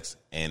great sex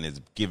and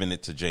is giving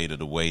it to Jada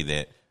the way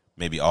that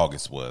maybe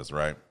August was,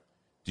 right?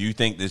 Do you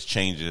think this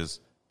changes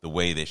the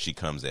way that she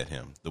comes at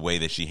him, the way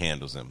that she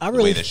handles him, the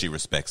way that she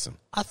respects him?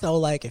 I felt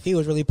like if he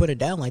was really put it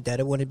down like that,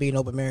 it wouldn't be an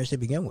open marriage to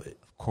begin with.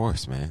 Of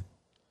course, man.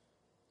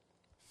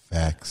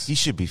 Facts. He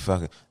should be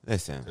fucking.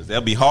 Listen, they'll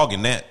be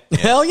hogging that. Yeah.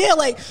 Hell yeah!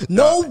 Like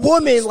no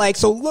woman. Like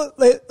so. Look.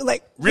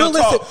 Like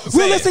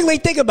realistically,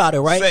 think about it.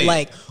 Right.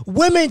 Like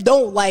women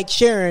don't like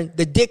sharing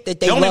the dick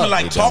that they don't love. even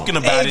like talking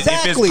about it.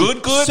 If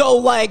it's good. So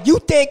like you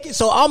think.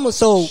 So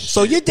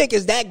your dick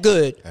is that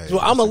good. Hey, so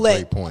I'm gonna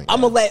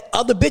let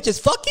other bitches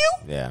fuck you.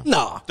 Yeah.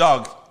 Nah.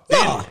 Dog.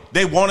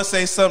 They want to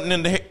say something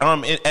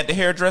at the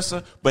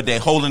hairdresser, but they're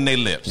holding their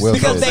lips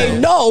because they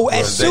know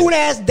as soon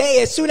as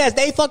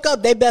they fuck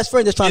up, their best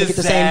friend is trying to get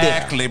the same dick.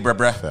 Exactly, bruh.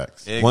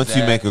 Exactly. Once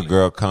you make a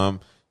girl come,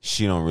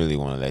 she don't really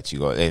want to let you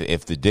go.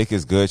 If the dick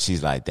is good,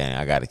 she's like, "Dang,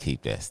 I got to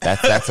keep this."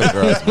 That's a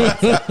girl's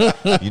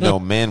mindset. You know,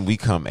 men, we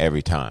come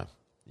every time.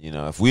 You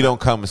know, if we don't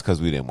come, it's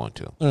because we didn't want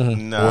to.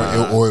 Mm-hmm.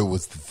 Nah. Or it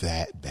was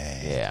that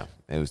bad. Yeah,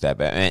 it was that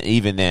bad. And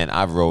even then,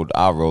 I'll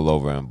roll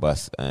over and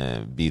bust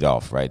and beat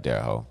off right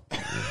there, ho.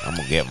 I'm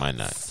gonna get my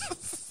nut.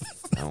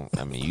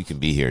 I mean, you can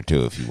be here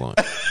too if you want.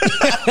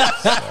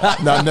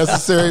 Not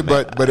necessary,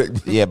 but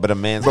a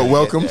man's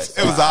welcome.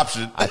 It was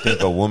option. I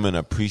think a woman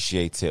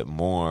appreciates it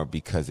more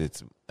because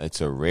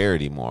it's a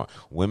rarity more.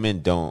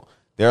 Women don't.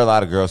 There are a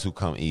lot of girls who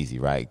come easy,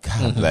 right?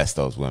 God bless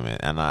those women,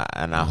 and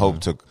I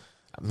hope to.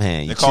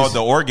 Man, they call it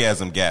the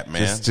orgasm gap,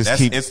 man.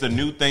 It's the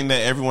new thing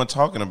that everyone's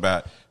talking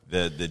about.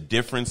 The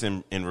difference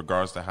in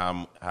regards to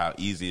how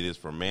easy it is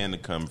for a man to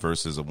come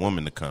versus a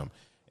woman to come.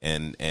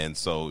 And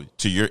so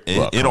to your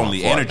it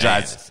only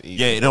energizes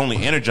it only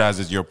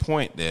energizes your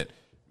point that,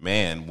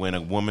 man, when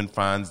a woman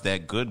finds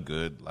that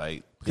good,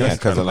 like,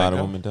 because a lot of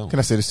women don't. Can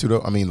I say this too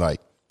though? I mean,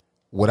 like,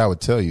 what I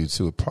would tell you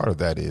too, part of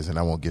that is, and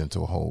I won't get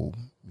into a whole,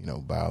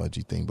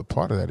 biology thing, but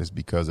part of that is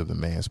because of the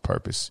man's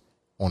purpose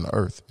on the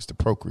earth is to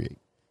procreate.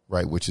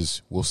 Right, which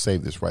is, we'll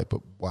save this, right?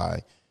 But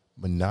why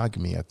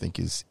monogamy, I think,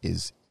 is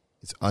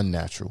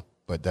unnatural.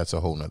 But that's a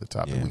whole nother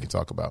topic we can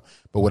talk about.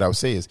 But what I would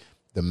say is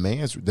the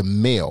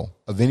male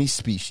of any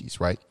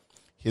species, right?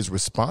 His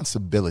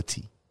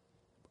responsibility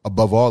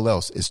above all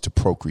else is to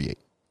procreate,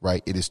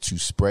 right? It is to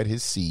spread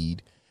his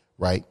seed,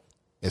 right,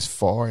 as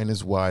far and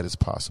as wide as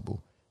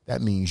possible.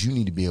 That means you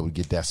need to be able to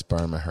get that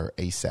sperm in her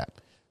ASAP.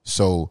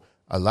 So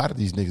a lot of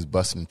these niggas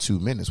busting in 2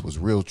 minutes was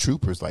real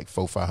troopers like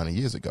 400-500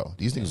 years ago.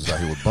 These niggas was out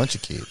here with a bunch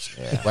of kids.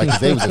 Right? Because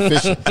they was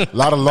efficient. A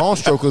lot of long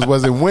strokers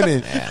wasn't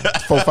winning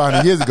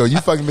 400-500 years ago. You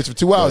fucking bitch for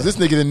 2 hours. This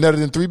nigga done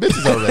nutted in 3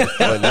 bitches already.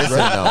 But listen,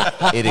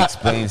 though, it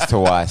explains to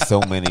why so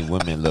many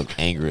women look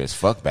angry as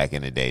fuck back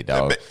in the day,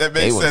 dog.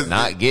 They was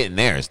not getting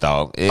theirs,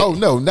 dog. Oh,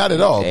 no, not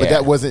at all. But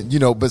that wasn't,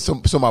 but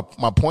so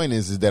my point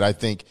is that I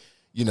think,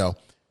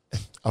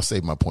 I'll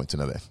save my point to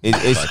another.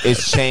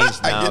 It's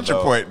changed now. I get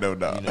your point, though,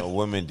 dog.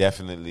 Women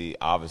definitely,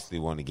 obviously,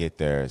 want to get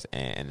theirs,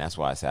 and that's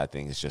why I say I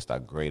think it's just a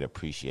great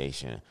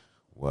appreciation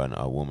when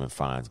a woman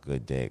finds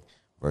good dick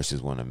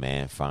versus when a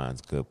man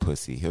finds good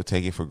pussy. He'll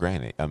take it for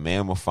granted. A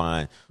man will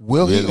find.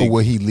 Will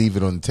he leave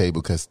it on the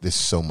table because there's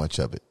so much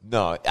of it?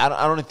 No, I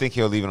don't think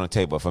he'll leave it on the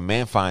table. If a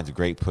man finds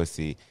great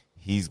pussy,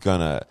 he's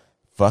gonna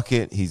fuck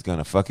it. He's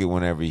gonna fuck it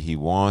whenever he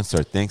wants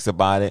or thinks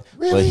about it.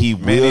 Really? But he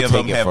will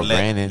take it for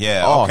granted.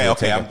 Yeah.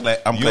 Okay.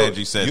 I'm glad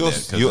you said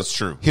that because it's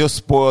true. He'll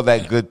spoil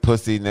that good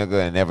pussy,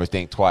 nigga, and never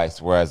think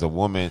twice. Whereas a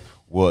woman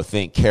will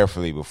think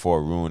carefully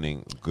before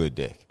ruining good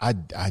dick.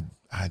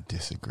 I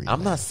disagree.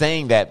 I'm not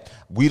saying that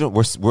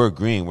we're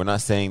agreeing. We're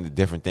not saying the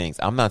different things.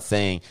 I'm not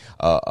saying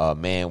a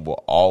man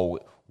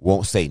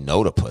won't say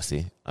no to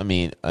pussy. I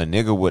mean, a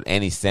nigga with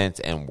any sense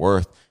and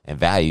worth and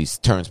values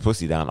turns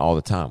pussy down all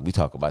the time. We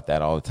talk about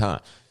that all the time.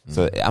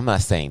 So I'm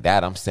not saying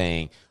that. I'm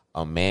saying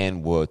a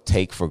man will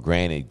take for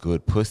granted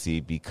good pussy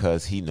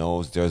because he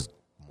knows there's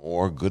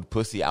more good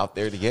pussy out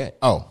there to get.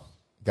 Oh,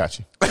 got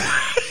you.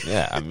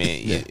 Yeah, I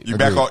mean, you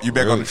back on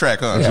the track,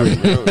 huh? Yeah,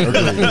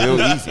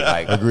 real easy.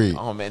 Like, agreed.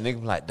 Oh man,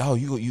 nigga be like, dog,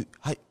 you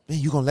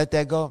gonna let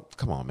that go?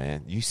 Come on,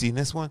 man. You seen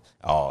this one?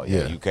 Oh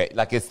yeah, you can't.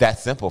 Like, it's that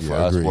simple for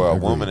us. Where a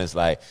woman is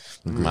like,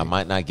 I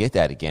might not get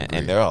that again.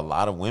 And there are a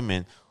lot of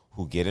women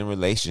who get in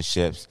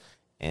relationships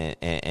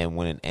and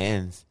when it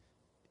ends,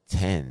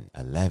 10,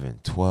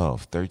 11,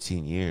 12,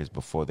 13 years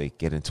before they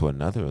get into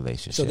another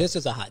relationship. So this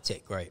is a hot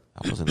take, right?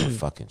 That wasn't a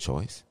fucking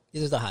choice.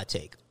 This is a hot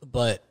take,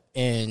 but.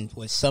 And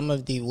with some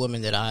of the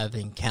women that I've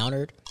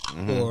encountered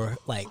or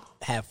like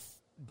have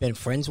been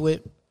friends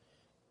with,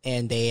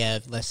 and they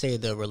have, let's say,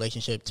 the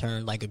relationship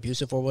turned like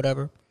abusive or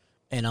whatever,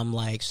 and I'm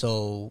like,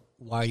 so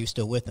why are you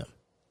still with him?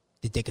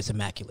 The dick is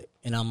immaculate,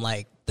 and I'm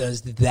like,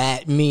 does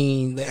that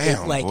mean that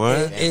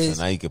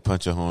so now you can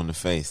punch a hole in the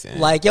face? And,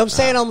 like, you know what I'm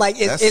saying? I'm like,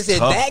 is it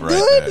that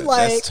good? There.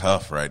 Like, that's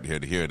tough right here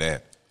to hear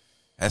that.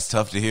 That's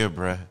tough to hear,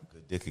 bruh.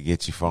 Good dick could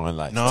get you far in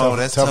life. No,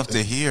 that's tough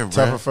to hear, bruh.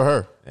 Tougher for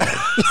her.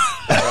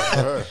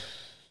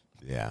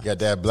 Yeah. You got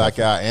that black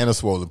eye and a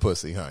swollen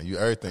pussy, huh?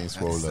 Everything's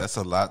swollen. That's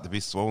a lot to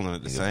be swollen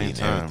at the same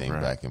time, everything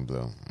black and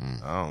blue.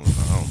 I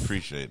don't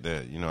appreciate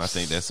that. I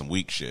think that's some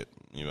weak shit.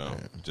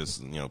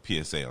 Just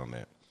PSA on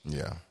that.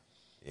 Yeah.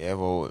 Yeah,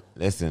 well,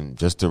 listen,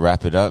 just to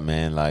wrap it up,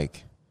 man,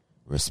 like,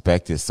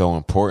 respect is so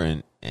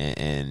important,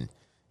 and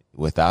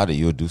without it,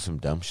 you'll do some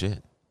dumb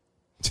shit.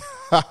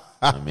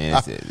 I mean,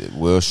 it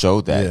will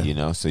show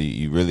that, so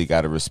you really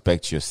got to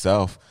respect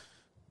yourself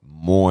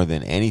more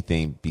than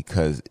anything,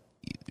 because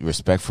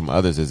respect from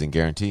others isn't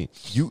guaranteed.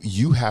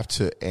 You have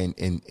to, and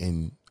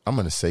I'm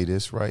going to say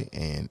this, right,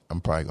 and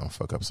I'm probably going to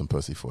fuck up some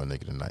pussy for a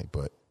nigga tonight,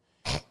 but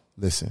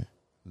listen,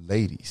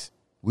 ladies,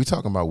 we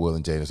talking about Will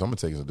and Jada, so I'm going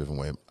to take it a different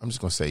way. I'm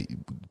just going to say,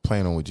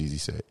 playing on what Jeezy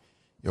said,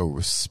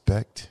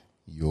 respect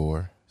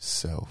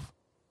yourself.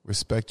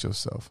 Respect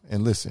yourself.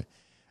 And listen,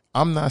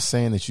 I'm not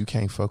saying that you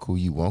can't fuck who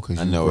you want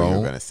because you grown. I know what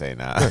you're going to say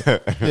now.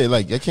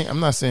 I'm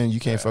not saying you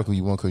can't fuck who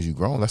you want because you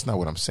grown. That's not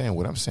what I'm saying.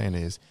 What I'm saying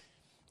is,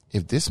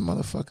 if this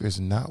motherfucker is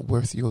not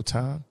worth your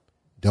time,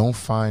 don't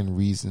find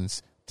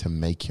reasons to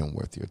make him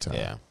worth your time.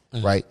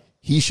 Yeah. Right?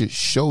 He should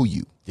show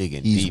you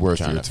he's worth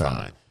your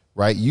time.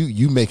 Right?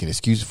 You making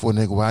excuses for a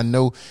nigga. Well,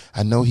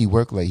 I know he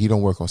work late. He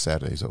don't work on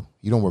Saturdays, though.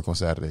 He don't work on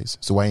Saturdays.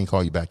 So why ain't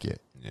call you back yet?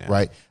 Yeah.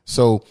 Right?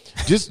 So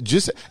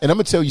just and I'm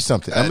gonna tell you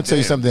something. I'm gonna tell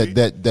you something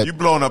that you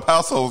blowing up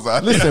households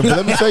out there. Listen, but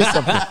let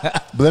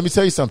me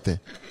tell you something.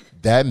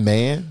 That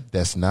man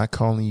that's not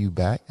calling you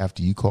back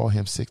after you call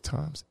him 6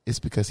 times, it's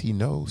because he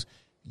knows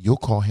you'll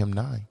call him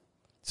 9.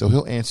 So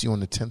he'll answer you on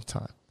the 10th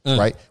time,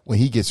 right? When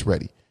he gets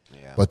ready.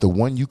 Yeah. But the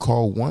one you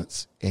call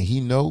once and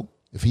he know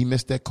if he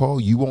missed that call,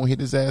 you won't hit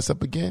his ass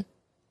up again,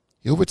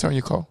 he'll return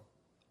your call.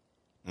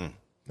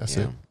 That's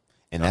it.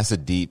 And that's a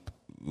deep,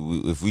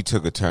 if we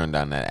took a turn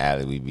down that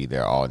alley, we'd be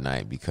there all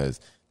night, because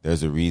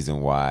there's a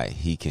reason why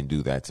he can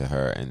do that to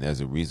her, and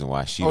there's a reason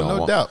why she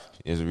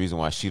there's a reason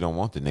why she don't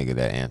want the nigga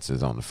that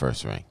answers on the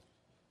first ring.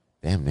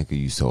 Damn, nigga,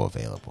 you so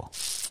available.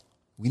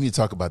 We need to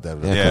talk about that.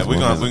 Yeah, we're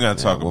gonna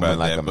talk about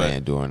like that. A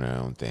man doing her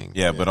own thing.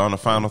 Yeah, but on the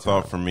final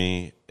thought for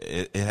me,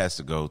 it has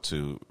to go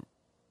to,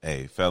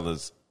 hey,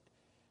 fellas,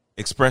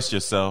 express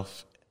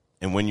yourself,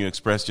 and when you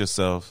express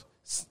yourself,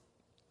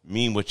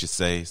 mean what you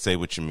say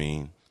what you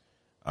mean.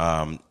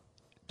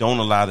 Don't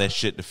allow that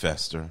shit to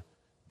fester.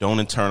 Don't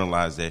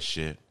internalize that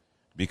shit,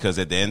 because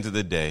at the end of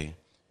the day,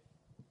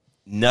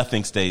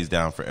 nothing stays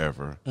down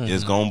forever.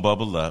 It's gonna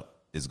bubble up.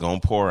 It's gonna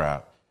pour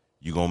out.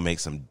 You're gonna make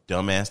some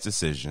dumbass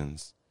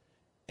decisions,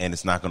 and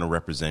it's not going to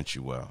represent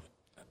you well.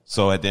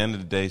 So at the end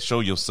of the day, show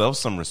yourself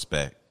some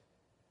respect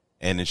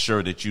and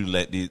ensure that you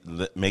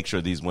make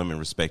sure these women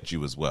respect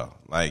you as well.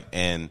 Like,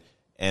 and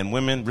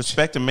women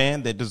respect a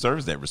man that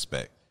deserves that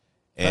respect.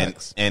 And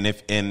Facts. and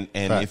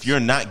if you're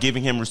not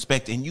giving him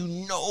respect, and you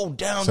know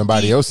down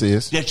somebody deep else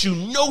is that you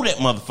know that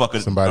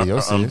motherfucker somebody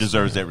else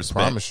deserves that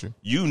respect. Promise you.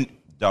 You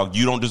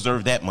don't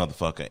deserve that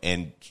motherfucker.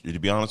 And to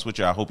be honest with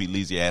you, I hope he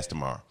leaves your ass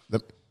tomorrow.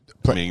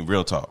 I mean,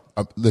 real talk.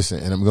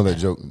 Listen, and I'm gonna let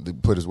Joe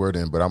put his word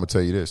in, but I'm gonna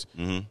tell you this: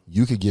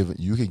 you could give a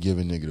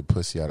nigga the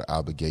pussy out of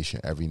obligation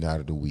every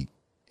night of the week,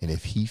 and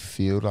if he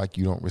feel like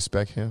you don't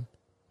respect him,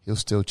 he'll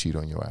still cheat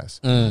on your ass.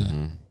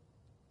 Damn,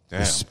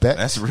 respect.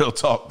 That's real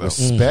talk, though.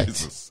 Respect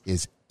Jesus.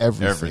 is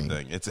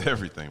everything. It's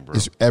everything, bro.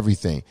 It's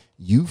everything.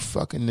 You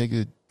fuck a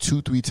nigga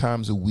 2-3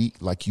 times a week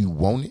like you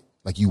want it,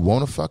 like you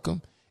want to fuck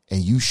him,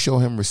 and you show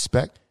him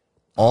respect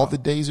all the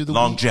days of the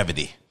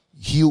longevity.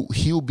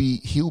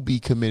 week. He'll be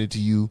committed to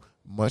you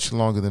much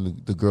longer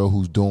than the girl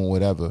who's doing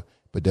whatever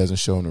but doesn't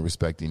show him the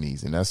respect he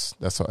needs. And that's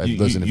how.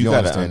 Listen, if you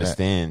gotta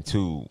understand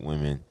too,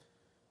 women.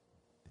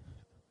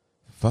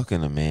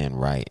 Fucking a man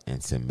right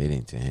and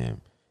submitting to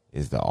him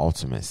is the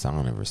ultimate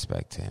sign of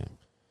respect to him.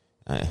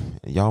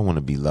 Y'all want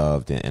to be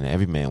loved, and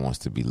every man wants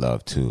to be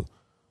loved too.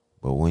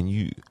 But when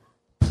you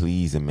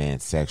please a man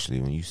sexually,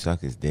 when you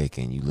suck his dick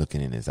and you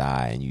looking in his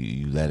eye and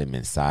you let him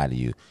inside of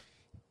you,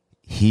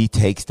 he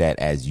takes that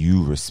as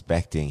you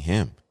respecting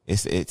him.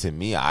 To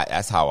me,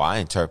 that's how I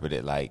interpret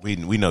it. Like we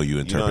know you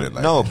interpret it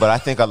like no, but I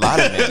think a lot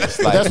of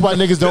niggas. Like, that's why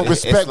niggas don't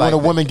respect when a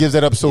woman gives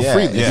that up so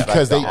freely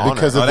because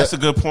that's a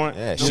good point.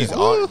 Yeah, she's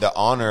the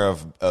honor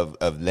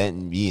of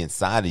letting me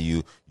inside of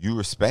you. You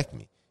respect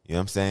me. You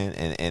know what I'm saying?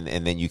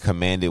 And then you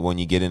command it when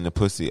you get in the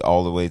pussy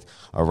all the way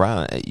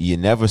around. You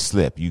never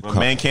slip.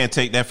 Man can't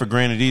take that for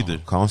granted either.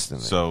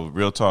 Constantly. So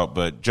real talk.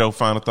 But Joe,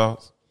 final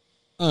thoughts.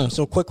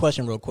 So quick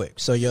question real quick.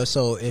 So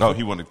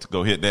he wanted to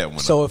go hit that one.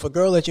 So if a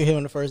girl let you hit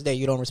on the first date,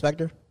 you don't respect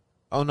her?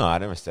 Oh no, I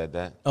never said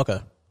that. Okay.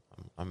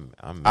 I'm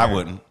I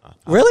wouldn't.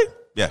 Really?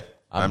 Yeah.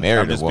 I'm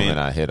married a woman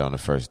I hit on the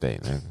first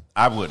date, man.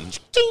 I wouldn't.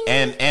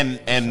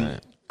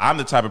 And I'm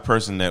the type of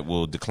person that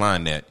will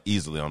decline that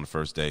easily on the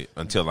first date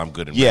until I'm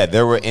good. Yeah,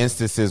 there were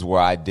instances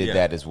where I did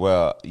that as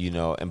well,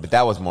 but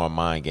that was more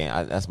mind game.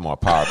 That's more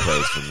power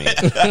plays for me.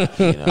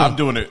 I'm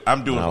doing it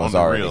on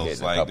the reels.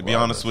 Like, to be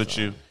honest with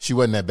you, she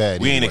wasn't that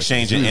bad. We ain't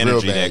exchanging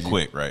energy that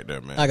quick right there,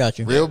 man. I got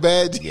you. Real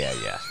bad? Yeah.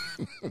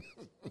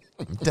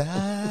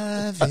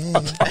 Diving.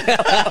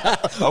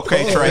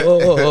 Okay, Trey.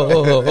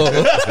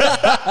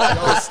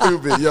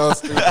 Y'all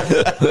stupid.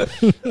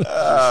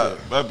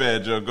 My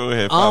bad, Joe. Go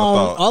ahead. Final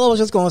thought. All I was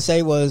just gonna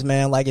say was,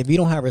 man, like if you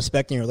don't have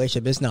respect in your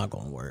relationship, it's not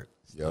gonna work.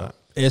 Yeah.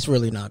 It's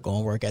really not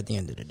gonna work at the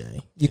end of the day.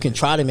 You can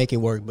try to make it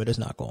work, but it's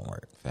not gonna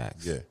work.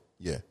 Facts.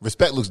 Yeah.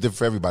 Respect looks different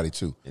for everybody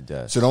too. It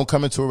does. So don't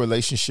come into a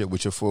relationship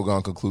with your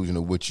foregone conclusion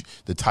of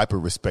the type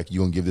of respect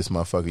you gonna give this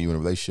motherfucker you in a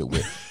relationship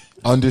with.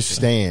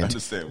 Understand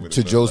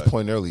to Joe's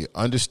point earlier,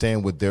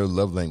 understand what their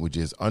love language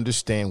is,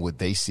 understand what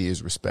they see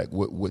as respect,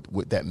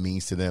 what that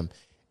means to them,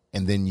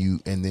 and then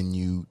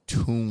you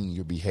tune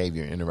your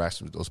behavior and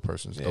interaction with those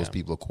persons, those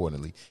people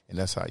accordingly. And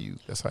that's how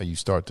you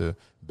start to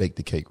bake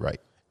the cake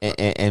right.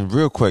 And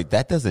real quick,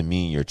 that doesn't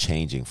mean you're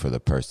changing for the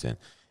person.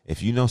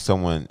 If you know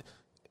someone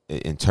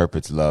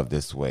interprets love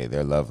this way,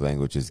 their love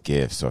language is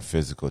gifts or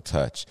physical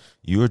touch,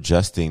 you're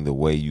adjusting the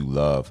way you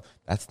love.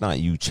 That's not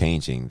you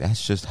changing.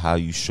 That's just how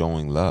you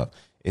showing love.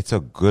 It's a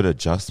good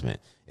adjustment.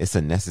 It's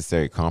a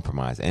necessary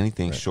compromise.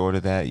 Anything short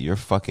of that, you're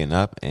fucking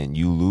up and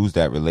you lose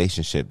that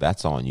relationship.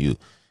 That's on you.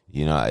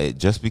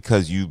 Just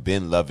because you've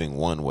been loving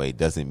one way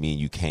doesn't mean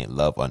you can't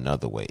love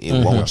another way.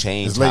 It won't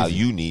change how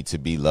you need to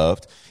be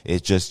loved.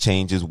 It just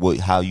changes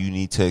how you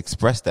need to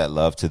express that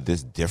love to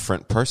this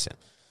different person.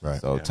 Right.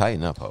 So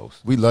tighten up,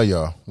 host. We love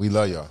y'all.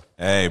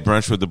 Hey,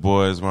 Brunch with the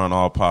Boys. We're on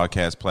all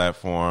podcast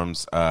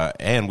platforms.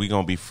 And we're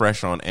going to be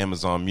fresh on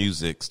Amazon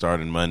Music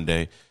starting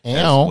Monday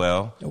as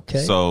well.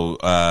 Okay. So,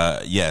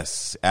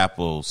 yes,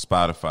 Apple,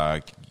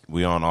 Spotify,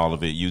 we on all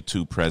of it.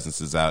 YouTube presence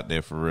is out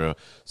there for real.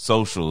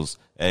 Socials.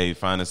 Hey,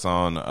 find us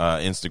on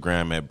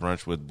Instagram at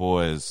Brunch with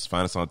Boys.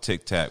 Find us on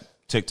TikTok,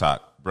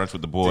 Brunch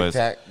with the Boys.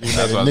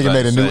 Nigga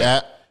made a new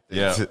app.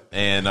 Yeah.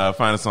 And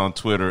find us on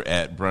Twitter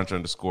at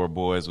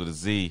Brunch_Boys with a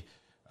Z.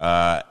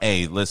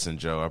 Hey, listen,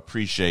 Joe, I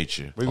appreciate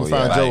you. Where you can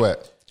find Joe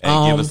at?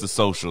 Hey, give us the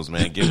socials,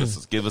 man. Give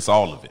us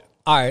all of it.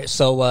 All right,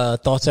 so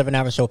Thoughts of an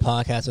Average Show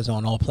podcast is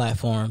on all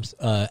platforms.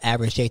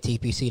 Average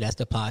JTPC, that's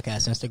the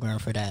podcast Instagram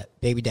for that.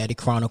 Baby Daddy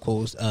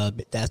Chronicles,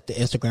 that's the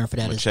Instagram for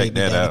that. Is Baby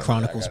Daddy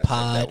Chronicles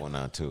Pod. Check that one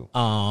out too.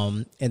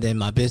 And then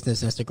my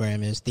business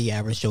Instagram is The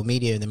Average Show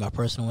Media, and then my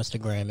personal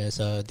Instagram is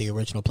The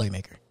Original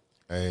Playmaker.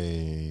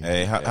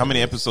 Hey, how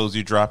many episodes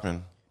you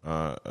dropping?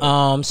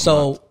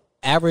 So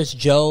Average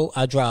Joe,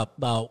 I drop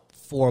about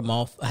 4 a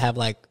month. I have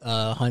like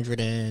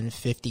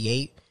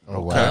 158.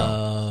 Oh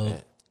wow.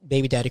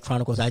 Baby Daddy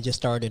Chronicles, I just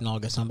started in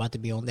August. I'm about to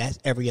be on that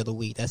every other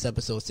week. That's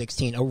episode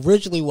 16.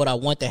 Originally, what I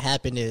want to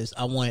happen is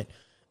I want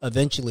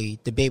eventually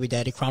the Baby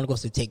Daddy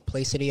Chronicles to take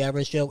place at The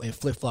Average Show and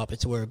flip-flop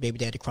it to where Baby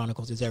Daddy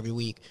Chronicles is every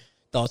week.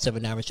 Thoughts of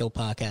an Average Show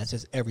podcast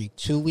is every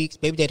 2 weeks.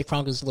 Baby Daddy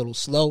Chronicles is a little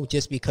slow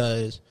just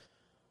because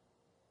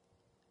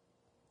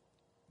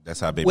That's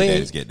how baby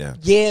daddies get down.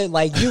 Yeah,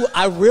 like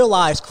I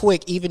realized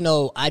quick, even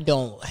though I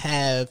don't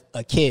have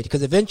a kid,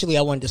 because eventually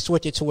I wanted to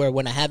switch it to where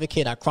when I have a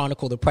kid, I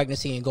chronicle the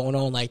pregnancy and going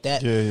on like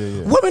that.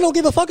 Yeah. Women don't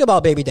give a fuck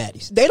about baby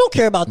daddies. They don't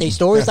care about their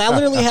stories. I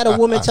literally had a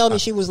woman tell me,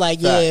 she was like,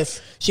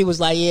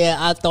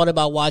 I thought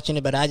about watching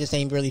it, but I just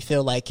ain't really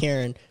feel like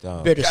hearing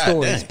bitter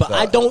stories. But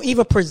I don't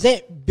even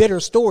present bitter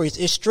stories.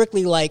 It's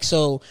strictly like,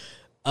 so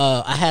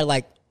I had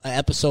like an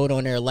episode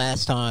on there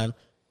last time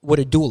with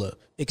a doula,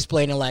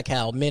 explaining like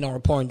how men are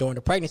important during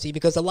the pregnancy,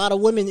 because a lot of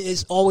women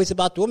is always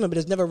about the women, but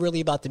it's never really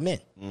about the men.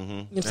 You know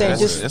what I'm saying?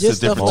 Just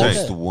stuff like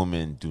that. Most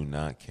women do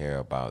not care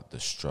about the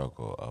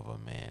struggle of a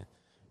man.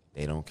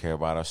 They don't care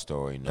about our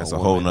story. That's a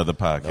whole nother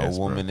podcast. No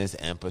woman is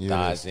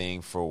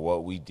empathizing for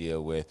what we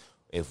deal with.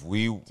 If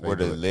we were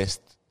to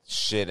list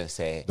shit and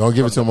say, don't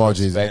give it to them all,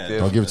 Jesus.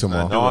 Don't give it to them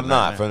all. No, I'm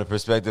not. From the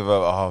perspective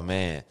of, oh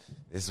man,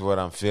 this is what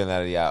I'm feeling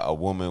out of y'all, a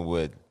woman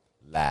would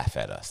laugh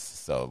at us.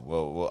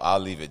 So I'll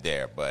leave it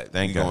there, but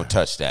we gonna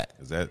touch that.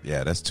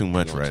 That's too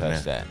much right now.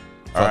 That.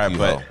 All right,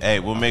 but hey,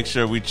 we'll make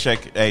sure we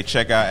check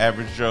out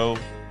Average Joe,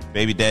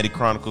 Baby Daddy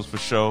Chronicles for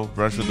show.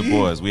 Brunch with the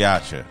boys. We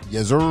out here.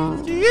 Yes, sir.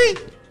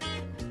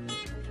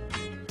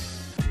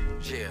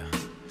 Yeah,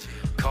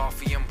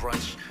 coffee and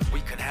brunch.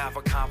 We could have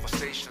our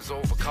conversations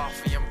over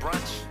coffee and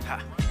brunch.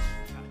 Ha.